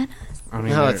and bananas. I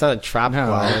mean, No, they're- it's not a tropical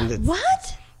No. island.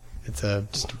 What? It's a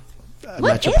What is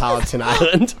metropolitan this?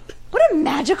 island, What a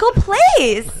magical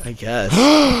place. I guess.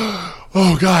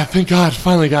 Oh God! Thank God!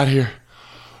 Finally got here.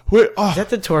 Wait, Is that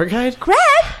the tour guide? Greg?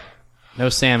 no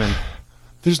salmon.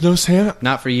 there's no Santa.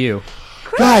 Not for you.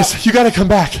 Guys, you gotta come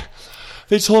back.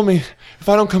 They told me if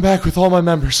I don't come back with all my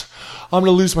members, I'm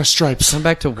gonna lose my stripes. Come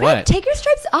back to Greg, what? take your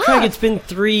stripes off. Craig, it's been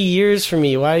 3 years for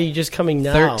me. Why are you just coming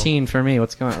now? 13 for me.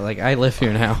 What's going on? Like, I live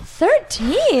here now.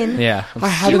 13? Yeah. I You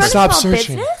haven't run a stopped small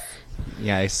searching. business?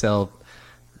 Yeah, I sell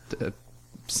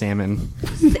salmon.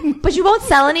 But you won't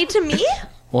sell any to me?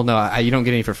 Well, no, you don't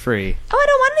get any for free. Oh, I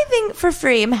don't want anything for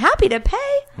free. I'm happy to pay.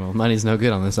 Well, money's no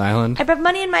good on this island. I have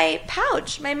money in my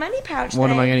pouch, my money pouch. What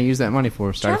that am I going to use that money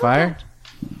for? Start a Travel fire?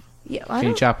 pouch. Yeah, I Can you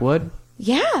don't- chop wood?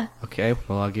 Yeah. Okay,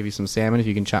 well, I'll give you some salmon if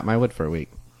you can chop my wood for a week.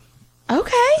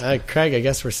 Okay. Craig, I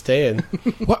guess we're staying.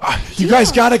 What? You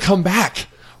guys gotta come back.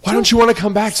 Why don't you want to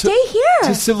come back Stay here.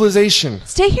 to civilization?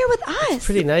 Stay here with us.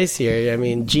 Pretty nice here. I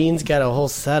mean, Gene's got a whole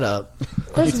setup.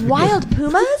 There's wild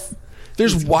pumas.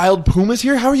 There's wild pumas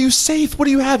here. How are you safe? What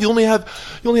do you have? You only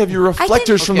have your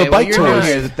reflectors from Okay, the well, bike you're new tours.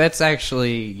 here. That's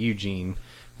actually Eugene,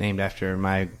 named after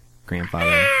my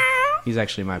grandfather. He's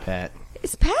actually my pet,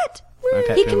 His pet. My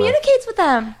pet He puma. communicates with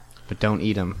them. but don't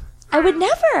eat him. I would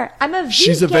never. I'm a vegan.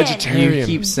 She's a vegetarian. You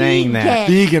keep saying that.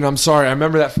 Vegan. Vegan. I'm sorry. I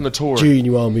remember that from the tour. Gene,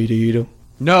 you want me to eat him?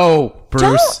 No,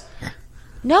 Bruce.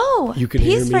 No. You can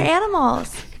Peace hear for me?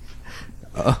 animals.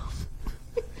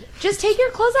 Just take your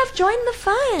clothes off. Join the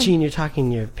fun. Gene, you're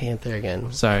talking your panther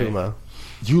again. Sorry. Puma.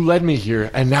 You led me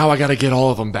here, and now I gotta get all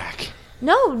of them back.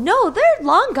 No, they're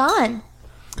long gone.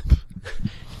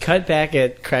 Cut back to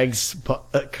Craig's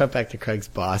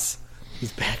boss.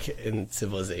 He's back in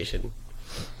civilization.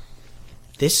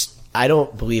 I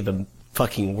don't believe a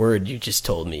fucking word you just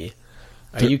told me.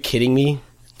 Are you kidding me?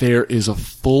 There is a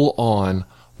full-on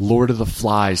Lord of the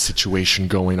Flies situation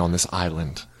going on this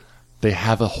island. They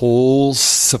have a whole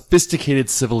sophisticated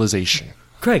civilization.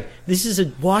 Craig, this is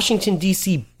a Washington,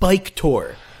 D.C. bike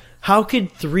tour. How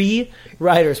could 3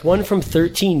 riders, one from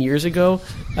 13 years ago,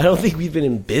 I don't think we've been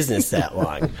in business that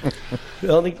long. I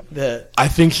don't think I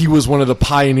think he was one of the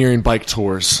pioneering bike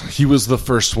tours. He was the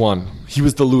first one. He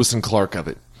was the Lewis and Clark of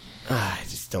it. I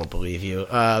just don't believe you.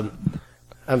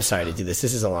 I'm sorry to do this.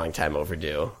 This is a long time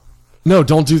overdue. No,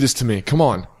 don't do this to me. Come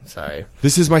on. Sorry.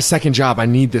 This is my second job. I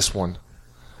need this one.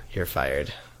 You're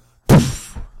fired.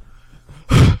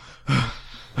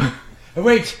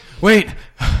 Wait.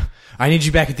 I need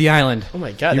you back at the island. Oh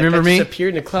my god, You that remember guy me? just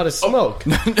appeared in a cloud of smoke.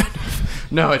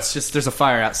 No, it's just there's a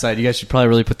fire outside. You guys should probably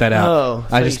really put that out. Oh,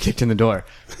 I just kicked in the door.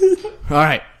 All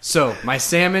right, so my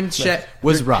salmon shed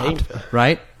was robbed,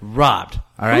 right? Robbed.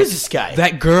 All right. Who is this guy?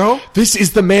 That girl. This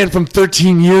is the man from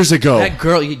 13 years ago. That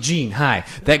girl, Gene. Hi.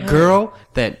 That girl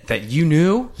that you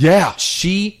knew. Yeah.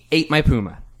 She ate my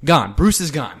puma. Gone. Bruce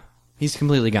is gone. He's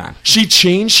completely gone. She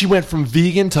changed. She went from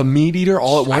vegan to meat eater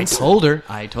all at once. I told her.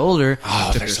 Oh, It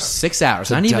took her there's 6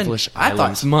 hours. a Not even. devilish I thought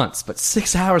island. it's months, but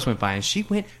 6 hours went by, and she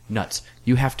went nuts.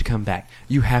 You have to come back.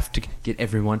 You have to get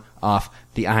everyone off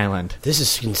the island. This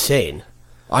is insane.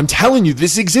 I'm telling you,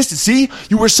 this existed. See?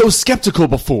 You were so skeptical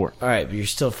before. All right, but you're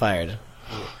still fired.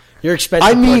 Your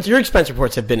expense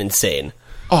reports have been insane.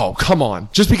 Oh, come on.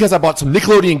 Just because I bought some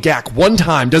Nickelodeon GAC one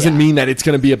time doesn't mean that it's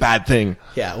going to be a bad thing.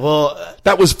 Yeah, well,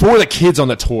 That was for the kids on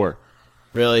the tour.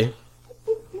 really?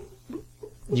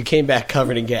 You came back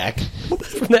covered in gack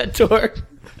from that tour?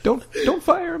 Don't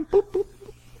fire him. Boop, boop.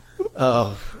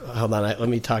 Oh, hold on. Let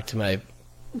me talk to my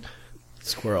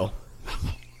squirrel.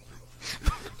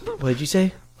 What did you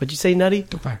say? What'd you say, Nutty?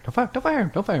 Don't fire him. Don't fire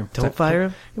him. Don't fire him. Don't fire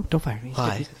him? Don't fire him. He's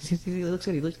Why? good. He looks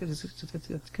good. He looks good.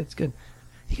 It's good.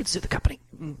 He can sue the company.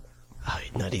 Oh,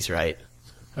 Nutty's right.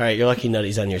 All right, you're lucky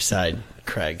Nutty's on your side,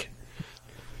 Craig.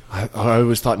 I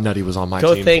always thought Nutty was on my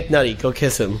Go team. thank Nutty. Go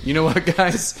kiss him. You know what,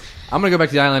 guys? I'm gonna go back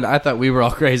to the island. I thought we were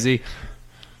all crazy.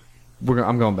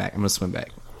 I'm going back. I'm gonna swim back.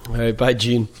 All right, bye,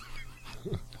 Gene.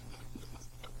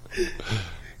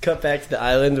 Cut back to the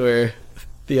island where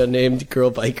the unnamed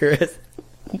girl biker is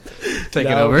Take it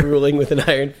now over. ruling with an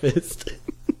iron fist.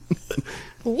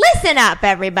 Listen up,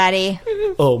 everybody.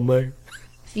 Oh my!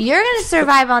 If you're gonna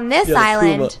survive on this Yeah,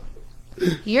 island,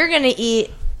 you're gonna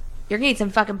eat some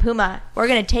fucking puma. We're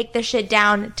gonna take this shit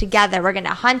down together. We're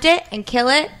gonna hunt it and kill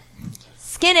it,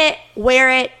 skin it, wear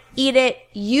it, eat it,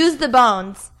 use the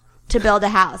bones to build a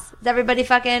house. Is everybody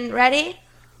fucking ready?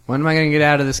 When am I going to get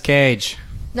out of this cage?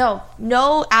 No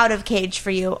out of cage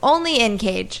for you. Only in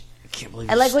cage. I can't believe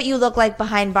I like what you look like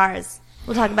behind bars.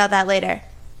 We'll talk about that later.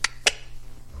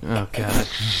 Oh, God.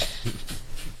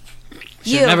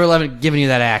 You. Should never given you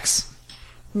that axe.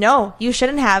 No, you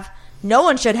shouldn't have. No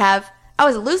one should have. I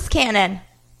was a loose cannon.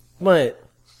 What?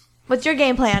 What's your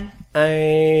game plan?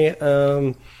 I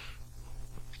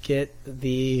get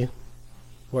the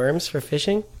worms for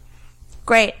fishing.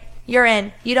 Great. You're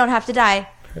in. You don't have to die.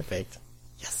 Perfect.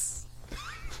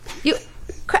 You...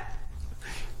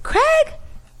 Craig?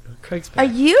 Craig's Are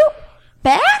back. you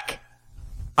back?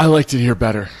 I liked it here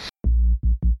better.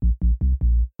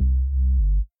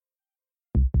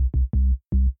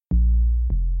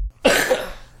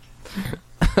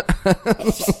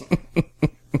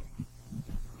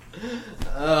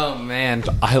 Oh, man.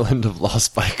 Island of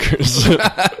Lost Bikers.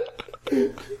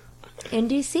 In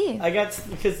D.C. I got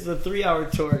because the 3-hour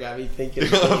tour got me thinking.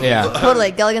 Yeah.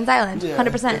 Totally. Gilligan's Island.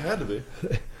 100%. had to be.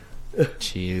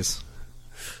 Jeez.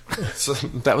 So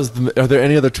that was. Are there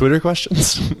any other Twitter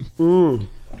questions? You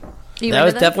That into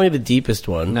was this? definitely the deepest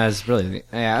one. No, it's really...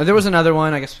 Yeah, there was another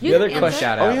one, I guess. You other didn't question-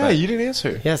 answer? Shout out. Oh yeah, but- you didn't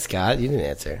answer. Yeah, Scott, you didn't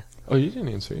answer. Oh, you didn't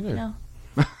answer either. No.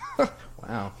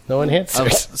 Wow. No one Of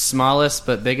answered. smallest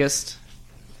but biggest.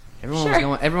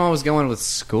 Everyone was going with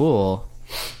school.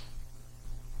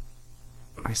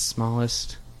 My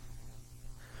smallest.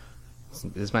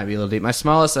 This might be a little deep. My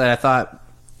smallest that I thought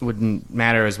wouldn't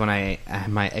matter is when I had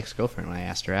my ex-girlfriend, when I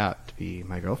asked her out to be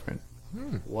my girlfriend.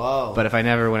 Whoa. But if I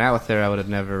never went out with her, I would have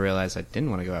never realized I didn't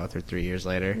want to go out with her 3 years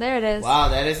later. There it is. Wow,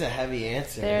 that is a heavy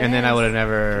answer. There- And then I would have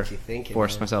never Get you thinking,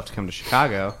 forced man. myself to come to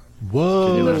Chicago. Whoa.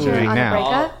 To do what I'm doing On a now.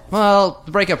 breakup? Well,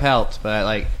 the breakup helped, but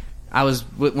like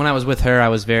when I was with her, I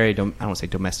was very I don't want to say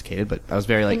domesticated, but I was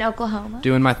very like In Oklahoma?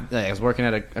 doing my. I was working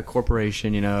at a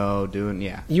corporation, doing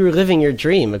You were living your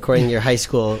dream, according to your high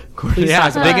school. Please yeah, I talk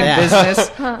was about big in that.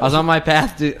 business. I was on my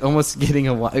path to almost getting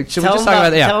a. Should we just Tell talk him about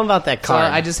that? Yeah. Tell them about that So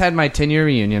card. I just had my 10-year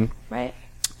reunion, Right.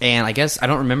 and I guess I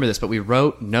don't remember this, but we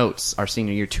wrote notes our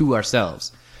senior year to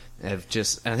ourselves. And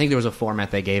I think there was a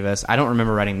format they gave us. I don't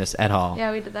remember writing this at all.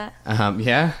 Yeah, we did that.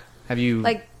 Yeah. Have you?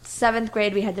 Like 7th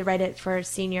grade, we had to write it for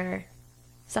senior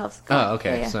selves. Oh,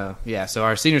 okay. Yeah, yeah. So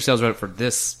our senior sales wrote for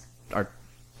this our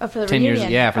Oh, for the 10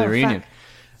 reunion. years, for the Oh, reunion. fuck.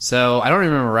 So I don't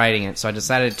remember writing it. So I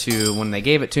decided to, when they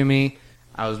gave it to me,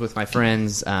 I was with my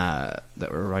friends that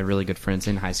were my really good friends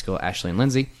in high school, Ashley and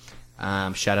Lindsay.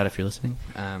 Shout out if you're listening.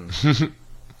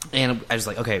 And I was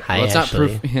like, okay, Hi, let's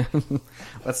Ashley.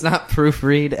 let's not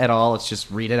proofread at all. Let's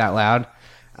just read it out loud.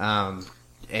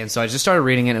 And so I just started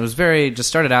reading it. It was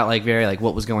started out very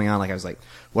what was going on. Like I was like,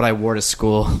 what I wore to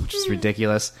school, which is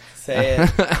ridiculous. Say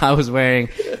it. I was wearing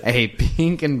a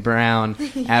pink and brown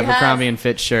Abercrombie and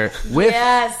Fitch shirt with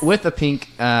Yes. with a pink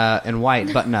and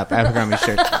white button up Abercrombie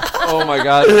shirt. Oh my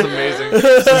god, that's amazing.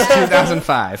 This is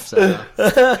 2005. So,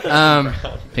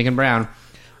 pink and brown.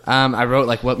 I wrote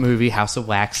what movie House of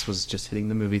Wax was just hitting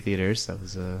the movie theaters. That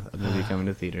was a movie coming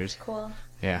to theaters. Cool.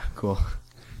 Yeah, cool.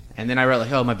 And then I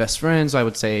wrote my best friends. I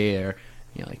would say are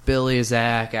Billy,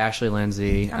 Zach, Ashley,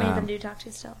 Lindsay. How many of them do you talk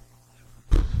to still?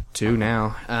 2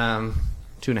 now.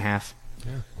 2.5.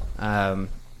 Yeah.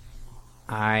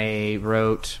 I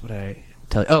wrote, what did I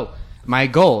tell you? Oh, my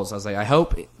goals. I was like, I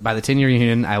hope by the 10-year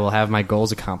reunion I will have my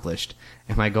goals accomplished.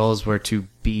 And my goals were to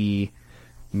be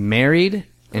married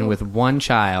and with one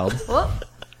child. Whoop.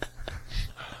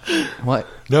 What?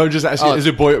 No, just asking. Is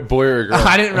it boy or girl?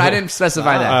 I didn't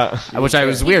specify that, which I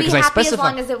was weird You'd because be I happy as specified.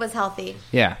 long as it was healthy.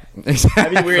 Yeah,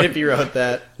 That'd be weird if you wrote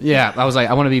that. Yeah, I was like,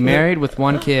 I want to be married with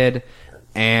one kid,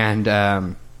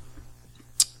 and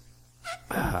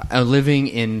living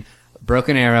in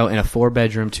Broken Arrow in a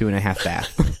 4-bedroom, 2.5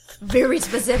 bath. Very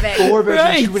specific. 4 bedroom,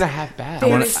 Right. 2.5 baths. I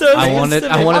wanted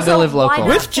to live why local. not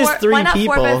With just 3 why not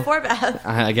people. 4 bath?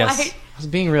 I guess Why- I was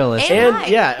being realistic. And- And Right.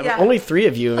 yeah, only 3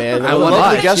 of you, man. I A wanted-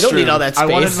 lovely the guest guest You don't need room. all that I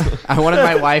space. wanted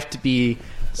my wife to be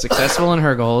successful in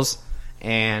her goals,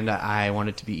 and I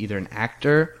wanted to be either an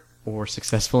actor or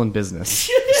successful in business.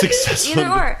 Either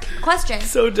or. Question.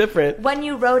 So different. When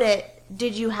you wrote it,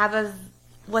 did you have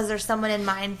was there someone in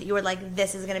mind that you were like,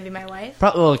 this is going to be my wife?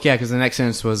 Well, yeah, because the next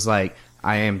sentence was I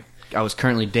was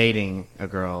currently dating a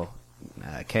girl,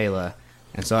 Kayla,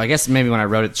 and so I guess maybe when I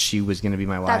wrote it, she was going to be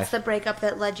my wife. That's the breakup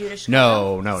that led you to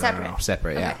Chicago? No,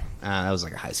 separate. Yeah, that was a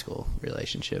high school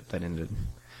relationship that ended.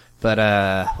 But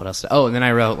what else? Oh, and then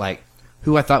I wrote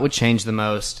who I thought would change the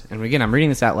most. And again, I'm reading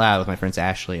this out loud with my friends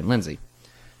Ashley and Lindsay.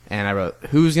 And I wrote,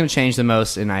 who's going to change the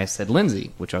most? And I said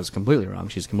Lindsay, which I was completely wrong.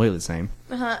 She's completely the same.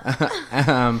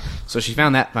 So she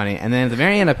found that funny. And then at the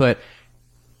very end, I put,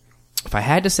 if I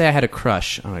had to say I had a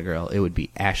crush on a girl, it would be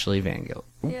Ashley Van Gilt.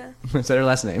 Yeah. Is that her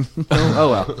last name? Oh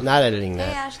well. Not editing Hey,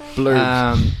 that. Ashley.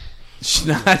 Blurb. She's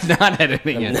not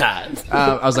editing it. Not.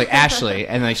 I was like Ashley,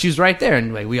 and like she was right there,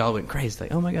 and like we all went crazy.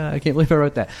 Like, oh my god, I can't believe I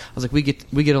wrote that. I was like, we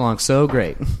get along so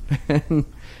great. Did you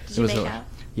make out?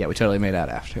 Yeah, we totally made out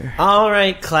after. All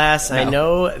right, class. I No.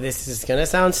 know this is going to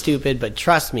sound stupid, but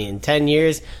trust me, in 10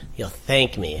 years, you'll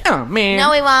thank me. Oh man.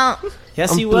 No, we won't.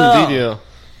 Yes, you Un will. video.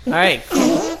 All right.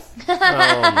 Oh,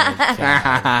 my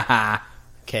God.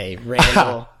 Okay,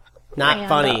 Randall. Not Randall.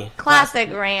 funny. Classic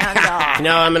Randall.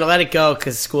 No, I'm going to let it go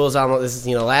because school's almost, this is,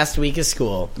 last week of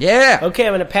school. Yeah. Okay,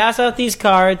 I'm going to pass out these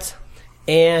cards,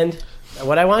 and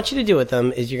what I want you to do with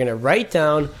them is you're going to write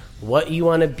down what you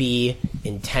want to be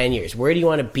in 10 years. Where do you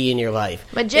want to be in your life?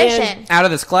 Magician. Out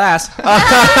of this class.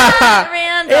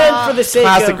 Randall. And for the sake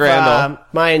Classic of Randall.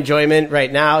 my enjoyment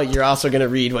right now, you're also going to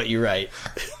read what you write.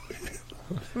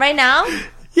 Right now?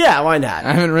 Yeah, why not?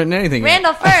 I haven't written anything.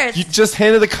 Randall first. You just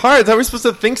handed the cards. How are we supposed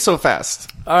to think so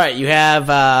fast? All right, you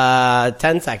have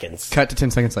 10 seconds. Cut to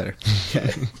 10 seconds later.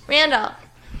 Randall.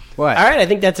 What? All right, I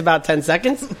think that's about 10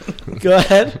 seconds. Go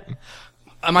ahead.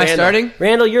 Am I Randall. starting?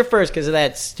 Randall, you're first because of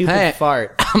that stupid Hey.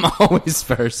 fart. I'm always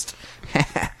first.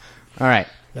 All right.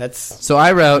 That's So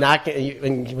I wrote not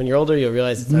when you're older, you'll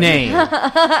realize it's not-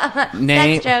 name.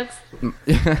 Name. Sex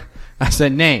jokes. I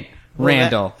said name. Well,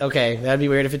 Randall. Okay, that'd be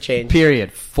weird if it changed.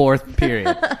 Period. Fourth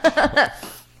period.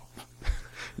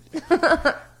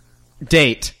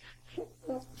 Date.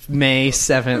 May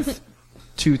 7th,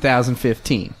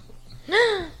 2015.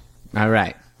 All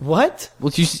right. What?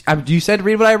 Well, you said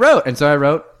read what I wrote, and so I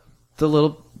wrote the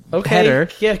little Okay. header.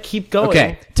 Yeah, keep going.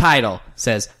 Okay. Title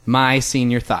says My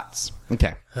Senior Thoughts.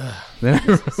 Okay. Then I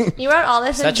wrote, You wrote all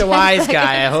this in Such a 10 wise seconds.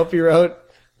 guy. I hope you wrote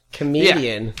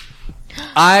comedian.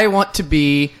 I want to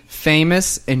be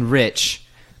famous and rich,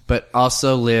 but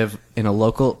also live in a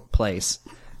local place.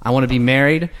 I want to be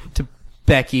married to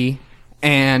Becky,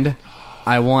 and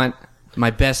I want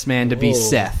my best man to be Whoa.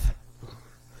 Seth.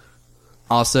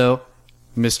 Also,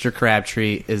 Mr.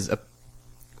 Crabtree is a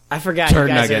I forgot you Turd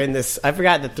guys nugget. are in this. I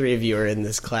forgot the three of you are in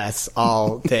this class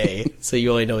all day, so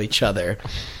you only know each other.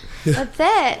 That's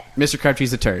it. Mr.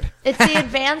 Crabtree's a turd. It's the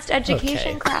advanced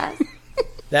education Okay. class.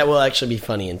 That will actually be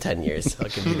funny in 10 years. I'll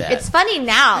give you that. It's funny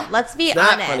now. Let's be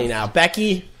not honest. funny now.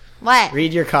 Becky, What?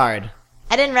 read your card.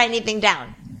 I didn't write anything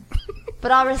down.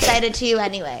 But I'll recite it to you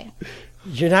anyway.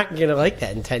 You're not going to like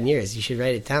that in 10 years. You should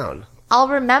write it down. I'll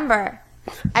remember.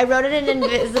 I wrote it in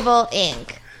invisible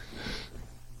ink.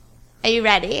 Are you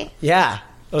ready? Yeah.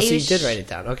 Oh, so you you did sh- write it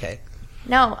down. Okay.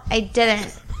 No, I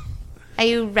didn't. Are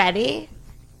you ready?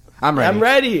 I'm ready. I'm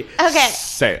ready. Okay.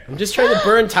 Say it. I'm just trying to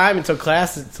burn time until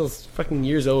fucking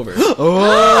year's over.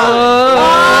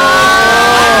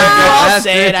 I'll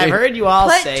say it. I've heard you all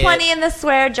Put say 20 it. in the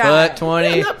swear jar. Put I'm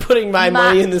 20. not putting my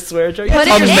money in the swear jar. Put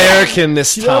it in. American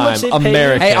this You know how time. much they pay me?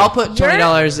 American. Hey, I'll put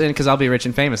 $20 in because I'll be rich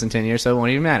and famous in 10 years, so it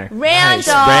won't even matter.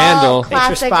 Randall. Randall.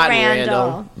 Thanks for Classic spotting me,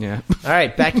 Randall. Randall. Yeah. All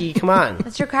right, Becky, come on.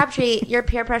 Mr. Crabtree, you're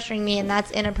peer pressuring me, and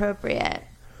that's inappropriate.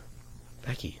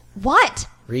 Becky, What?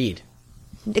 read.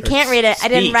 I can't read it. I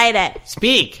didn't speak. write it.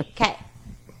 Speak. Okay.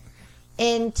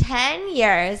 In 10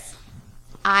 years,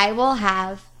 I will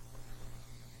have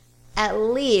at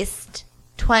least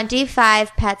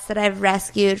 25 pets that I've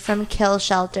rescued from kill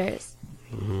shelters.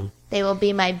 They will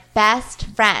be my best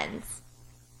friends.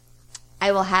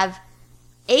 I will have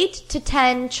 8 to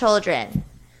 10 children.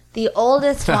 The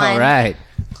oldest one. All right.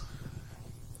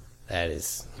 That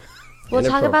is. We'll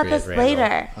talk about this inappropriate,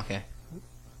 Randall. later. Okay.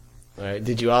 All right.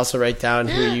 Did you also write down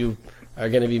who you are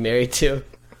going to be married to?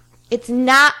 It's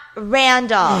not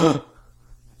Randall.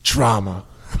 Drama.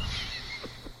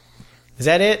 Is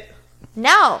that it?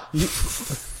 No. Well,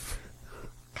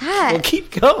 God.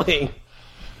 keep going.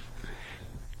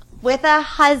 With a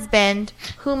husband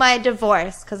whom I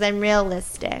divorced because I'm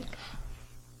realistic.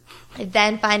 I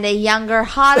then find a younger,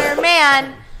 hotter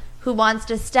man who wants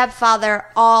to stepfather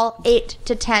all 8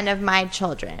 to 10 of my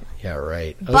children. Yeah,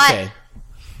 right. But- Okay.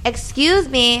 Excuse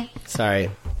me, Sorry.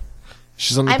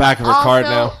 She's on the I'm back of her card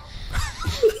now.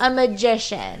 a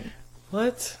magician.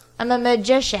 What? I'm a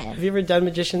magician. Have you ever done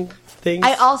magician things?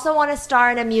 I also want to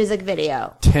star in a music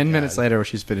video. 10 minutes later where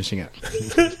she's finishing up.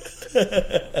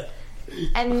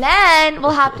 And then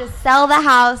we'll have to sell the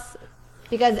house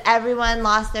because everyone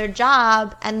lost their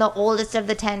job and the oldest of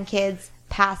the 10 kids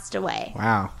passed away.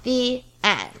 Wow. The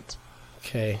end.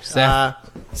 Okay. Seth.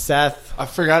 Seth. I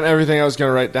forgot everything I was going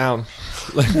to write down.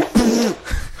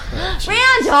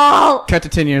 Randall! Cut to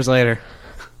 10 years later.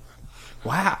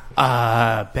 Wow.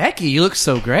 Becky, you look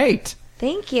so great.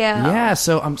 Thank you. Yeah,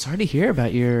 so I'm sorry to hear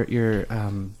about your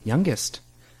youngest.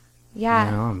 Yeah.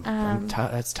 You know,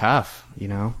 that's tough. You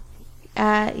know.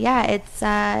 Yeah,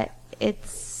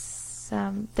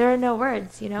 there are no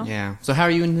words, you know? Yeah. So how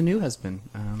are you and the new husband?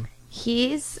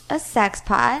 He's a sex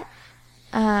pot.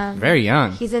 Very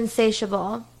young. He's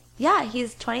insatiable. Yeah,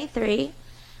 he's 23.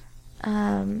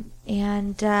 And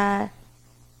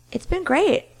it's been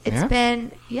great. It's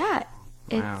been,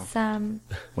 it's,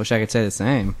 Wish I could say the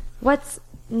same. what's,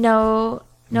 no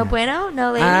bueno?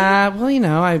 No lady? Well, you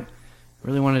know, I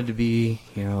really wanted to be,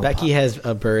 you know, Becky has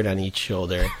a bird on each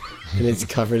shoulder, and it's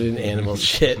covered in animal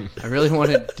shit. I really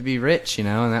wanted to be rich, you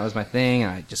know, and that was my thing.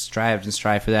 And I just strived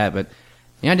for that, but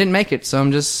you know, I didn't make it. So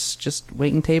I'm just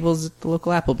waiting tables at the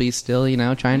local Applebee's still, you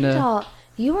know, trying to. Randall,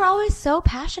 you were always so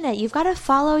passionate. You've got to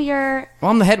follow your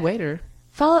Well, I'm the head waiter.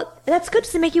 That's good.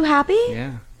 Does it make you happy?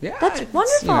 Yeah. That's it's,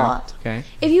 wonderful. You know, it's okay.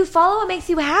 If you follow what makes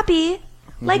you happy,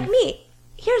 Mm-hmm. like me.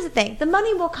 Here's the thing: the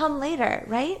money will come later,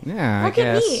 right? Yeah, Look I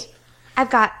at guess. me. I've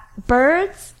got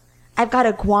birds. I've got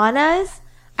iguanas.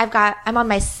 I'm on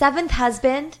my 7th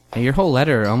husband. And your whole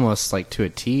letter, almost like to a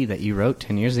T, that you wrote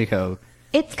 10 years ago.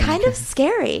 It's kind of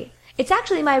scary. It's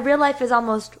actually my real life is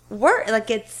almost worse.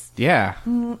 Like it's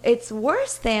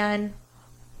worse than,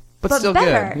 but still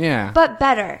better. good. Yeah. but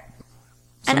better.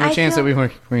 So no chance that we're going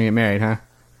to get married, huh?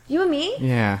 You and me?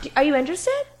 Yeah. Are you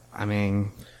interested? I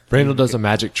mean, Randall does a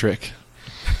magic trick.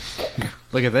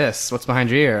 look at this. What's behind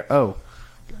your ear? Oh,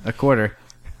 a quarter.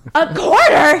 A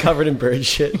quarter? Covered in bird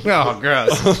shit. Oh,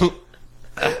 gross.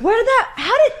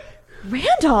 How did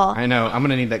Randall? I know. I'm going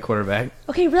to need that quarter back.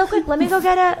 Okay, real quick, let me go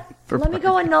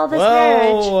annul this Whoa,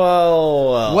 marriage.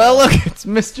 whoa. Well, look, it's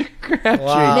Mr. Crabtree.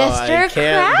 Wow, Mr. I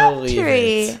can't believe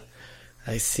Crabtree. it.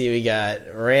 I see we got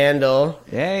Randall.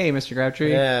 Hey, Mr.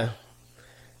 Crabtree. Yeah.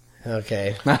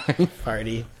 Okay.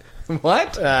 Party.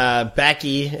 What?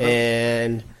 Becky,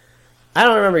 and I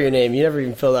don't remember your name. You never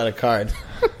even filled out a card.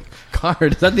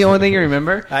 Card. Is that the only thing you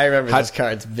remember? I remember those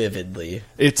cards vividly.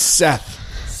 It's Seth.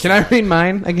 Can I read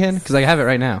mine again? Because I have it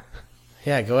right now.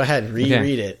 Yeah, go ahead. Read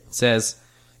Okay. it. It says,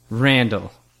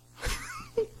 Randall.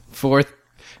 4th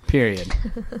period.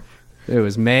 It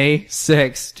was May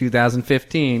 6,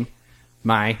 2015.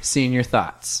 My senior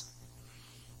thoughts.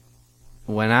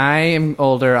 When I am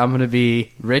older, I'm going to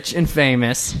be rich and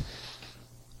famous.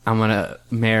 I'm going to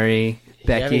marry You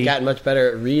Becky. haven't gotten much better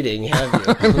at reading,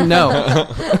 have you? No.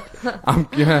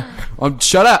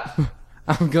 Shut up.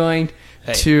 I'm going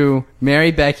to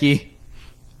marry Becky.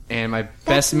 And my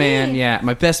best man, me.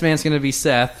 my best man's going to be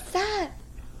Seth. Seth.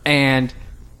 And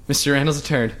Mr. Randall's a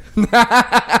turd. He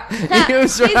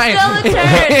was He's right. still a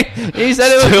turd. He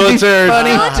said it Still would a be turd.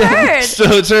 funny. Still a turd.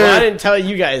 Still a turd. Well, I didn't tell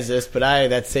you guys this, but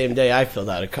that same day I filled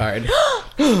out a card.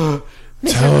 Mr.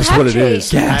 Tell us what it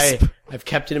Crabtree. is. I've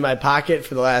kept it in my pocket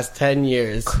for the last 10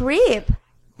 years. Creep.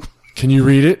 Can you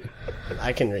read it?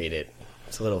 I can read it.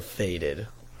 It's a little faded.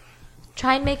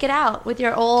 Try and make it out with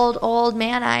your old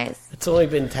man eyes. It's only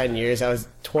been 10 years. I was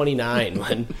 29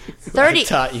 when 30, I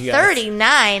taught you guys.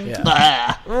 39.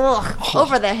 Yeah. Ugh,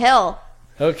 over the hill.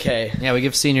 Okay. Yeah, we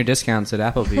give senior discounts at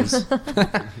Applebee's.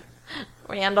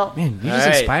 Randall. Man, you All just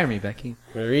right. inspire me, Becky.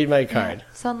 I'm going to read my card.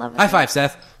 So in love with High you. five,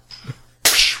 Seth.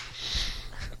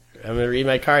 I'm going to read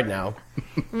my card now.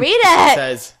 Read It it.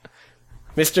 says,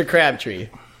 Mr. Crabtree,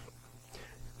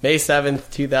 May 7th,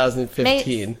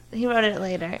 2015. He wrote it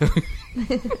later.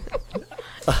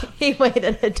 He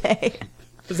waited a day.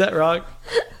 Is that wrong?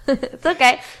 It's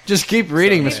okay. Just keep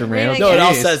reading, Mr. Randall. No, it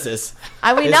all Jeez. says this. We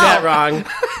Is know. that wrong?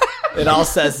 It all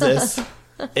says this.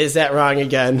 Is that wrong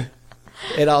again?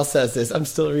 It all says this. I'm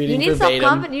still You reading need verbatim.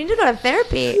 self-confidence. You need to go to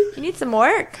therapy. You need some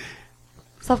work.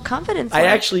 Self-confidence I work.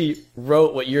 actually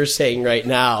wrote what you're saying right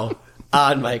now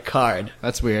on my card.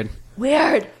 That's weird.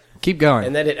 Weird. Keep going.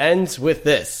 And then it ends with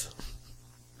this.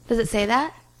 Does it say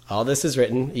that? All this is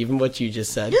written, even what you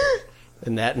just said.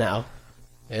 And that now.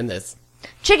 And this.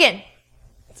 Chicken.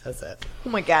 It says that. Oh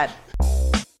my god.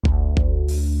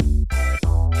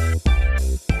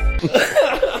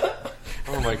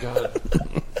 Oh my god.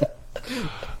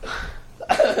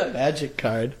 Magic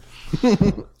card.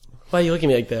 Why are you looking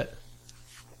at me like that?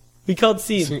 We called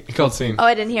scene. He called scene. Oh,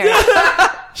 I didn't hear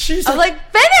it. She's I was like,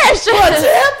 finish! What's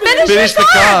happening? Finish the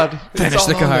card. Finish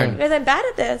the card. Because I'm bad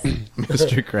at this.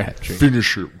 Mr. Crabtree.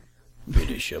 Finish it.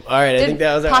 Finish him. All right, I Did think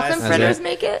that was our possum last. fritters it.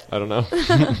 make it? I don't know.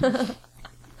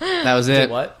 That was it.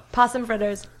 What? Possum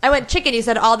fritters. I went chicken. You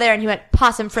said all there, and you went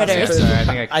possum Yeah, fritters.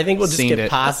 sorry, I think we'll just seen get it.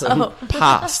 possum. Oh,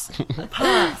 Pass.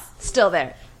 still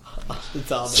there.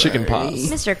 It's all Chicken there. pops.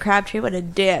 Mr. Crabtree, what a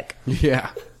dick.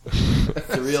 Yeah. It's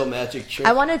a real magic trick.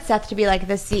 I wanted Seth to be like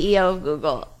the CEO of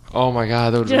Google. Oh my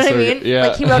god, that would Do you know be what I so mean? good. Yeah.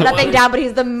 Like he wrote nothing down, but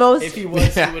he's the most If he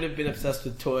was, he would have been obsessed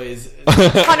with toys.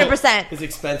 100%. His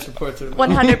expense reports would have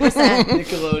 100%.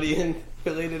 Nickelodeon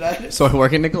related items. So I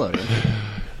work at Nickelodeon.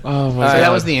 Oh my So god.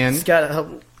 that was the end. Scott,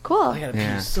 help. Cool. I gotta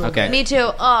Yeah. pee so Okay. bad. Me too.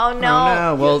 Oh no. Oh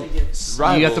no! Well,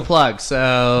 you got the plug.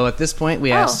 So at this point,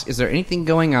 we asked: is there anything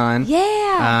going on?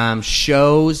 Yeah.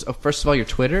 Shows. Oh, first of all, your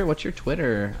Twitter. What's your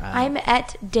Twitter? I'm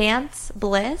at Dance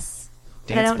Bliss.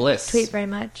 but I Dance don't Bliss. tweet very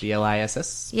much.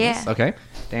 BLISS. Yeah. Bliss? Okay.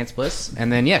 Dance Bliss,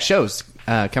 and then shows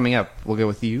coming up. We'll go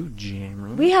with you,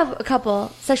 Jamron. We have a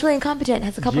couple. Sexually Incompetent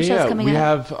has a couple shows coming we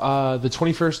up. have the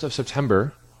 21st of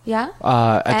September Yeah?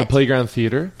 at the Playground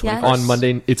Theater Yes. on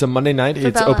Monday. It's a Monday night. For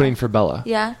it's Bella. opening for Bella,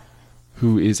 Yeah.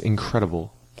 who is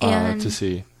incredible And- to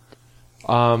see.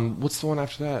 What's the one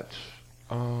after that?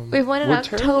 We have one in We're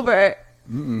terrible. October.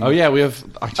 Oh yeah, we have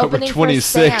October Opening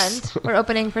 26th. for Sand. We're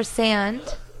opening for Sand.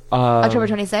 Um, October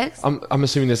 26th. I'm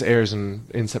assuming this airs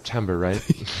in September, right?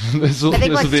 This will- I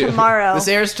think this like will be- tomorrow. This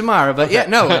airs tomorrow, but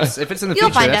if it's in the You'll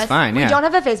future, find that's us. fine. We Yeah. don't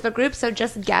have a Facebook group, so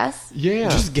just guess. Yeah,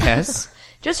 Just guess.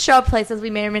 Just show up places we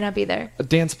may or may not be there.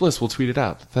 Dance Bliss. We'll tweet it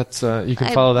out. That's you can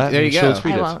I- follow that. There and you she'll go.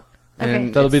 Tweet I it. won't. Okay.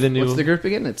 And That'll be the new. What's the group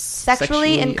again? It's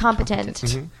Sexually Incompetent.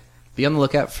 Mm-hmm. Be on the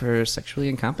lookout for Sexually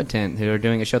Incompetent, who are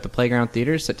doing a show at the Playground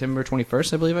Theater September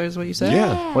 21st, I believe is what you said.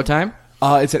 Yeah. What time?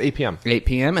 It's at 8 p.m. 8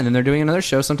 p.m. And then they're doing another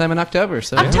show sometime in October.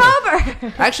 So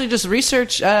October! actually, just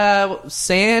research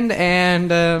Sand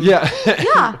and Yeah.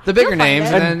 Yeah. the bigger You'll find names,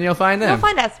 it. and then you'll find them. You'll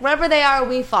find us. Wherever they are,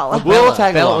 we follow. We'll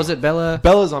tag Bella, along. was it Bella?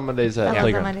 Bella's on Mondays at Bella's on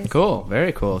Playground. Mondays. Cool,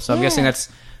 very cool. So I'm Yeah. guessing that's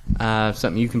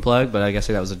something you can plug, but I guess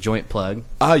that was a joint plug.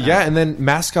 Yeah, and then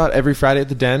Mascot every Friday at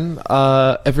the Den.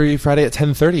 Every Friday at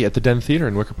 10:30 at the Den Theater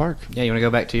in Wicker Park. Yeah, you want to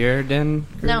go back to your den?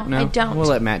 group? No, I don't. We'll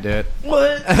let Matt do it.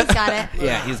 What? He's got it.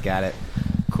 Yeah, he's got it.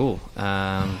 Cool.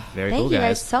 Very Thank cool, you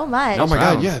guys. guys so much. Oh my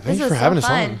Wow. God! Yeah, This thanks was for so having us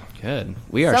fun. on. Good.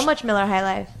 We are So much Miller High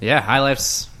Life. Yeah, high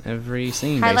lifes every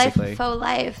scene High basically. life, faux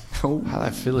life. Oh. How I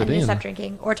fill I it need to in. stop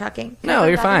drinking or talking. Can I No, go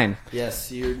you're back? fine.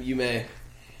 Yes, you may.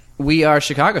 We are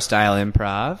Chicago Style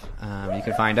Improv. You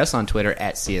can find us on Twitter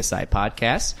at CSI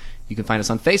Podcast. You can find us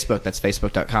on Facebook. That's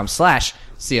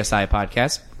facebook.com/CSI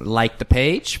Podcast. Like the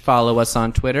page. Follow us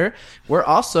on Twitter. We're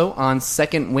also on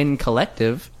Second Wind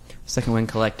Collective,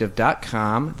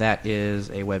 secondwindcollective.com. That is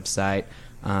a website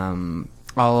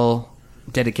all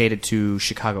dedicated to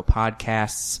Chicago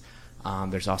podcasts.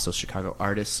 There's also Chicago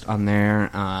artists on there.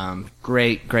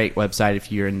 Great website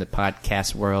if you're in the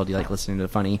podcast world. You like listening to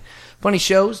funny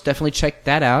shows. Definitely check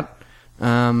that out.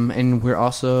 And we're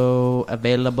also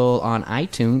available on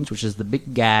iTunes, which is the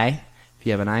big guy. If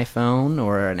you have an iPhone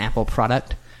or an Apple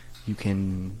product, you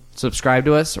can subscribe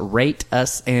to us, rate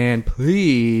us, and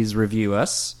please review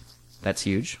us. That's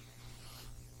huge.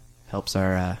 Helps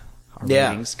our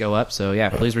ratings go up. So yeah,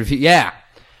 please review. Yeah,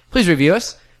 please review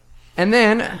us. And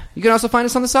then you can also find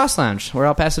us on the Sauce Lounge, where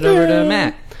I'll pass it over to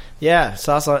Matt. Yeah,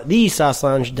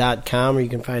 thesaucelounge.com, where you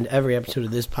can find every episode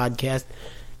of this podcast,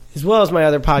 as well as my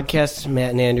other podcast,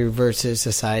 Matt and Andrew versus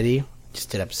Society.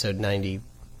 Just did episode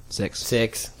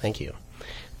 96. Thank you.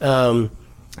 I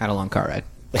had a long car ride.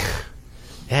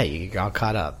 Yeah, you all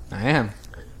caught up. I am.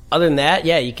 Other than that,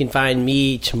 yeah, you can find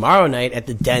me tomorrow night at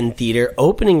the Den Theater,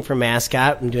 opening for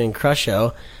Mascot. I'm doing Crush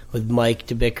Show with Mike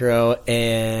DeBicaro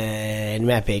and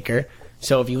Matt Baker.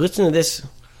 So if you listen to this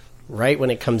right when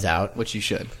it comes out, Which you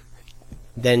should.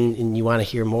 then and you want to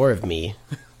hear more of me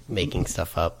making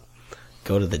stuff up,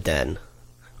 go to the Den.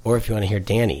 Or if you want to hear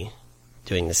Danny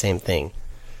doing the same thing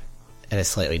at a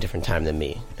slightly different time than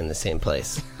me in the same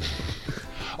place.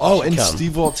 Oh, and Come.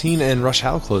 Steve Waltine and Rush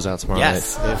Howe close out tomorrow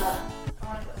Yes. night.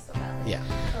 Yeah.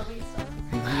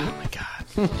 Oh my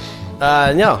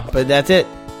god. No, but that's it.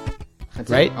 That's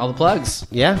Right? it. All the plugs.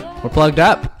 Yeah. We're plugged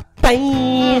up.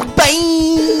 Bye.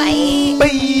 Bye. Bye.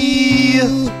 Bye.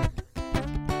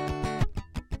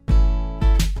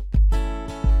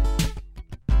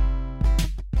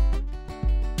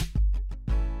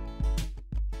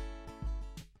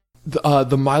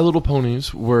 The My Little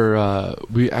Ponies were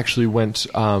we actually went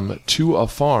to a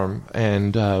farm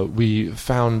and we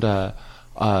found a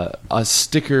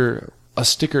sticker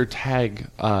tag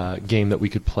game that we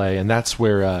could play, and that's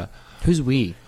where Who's we?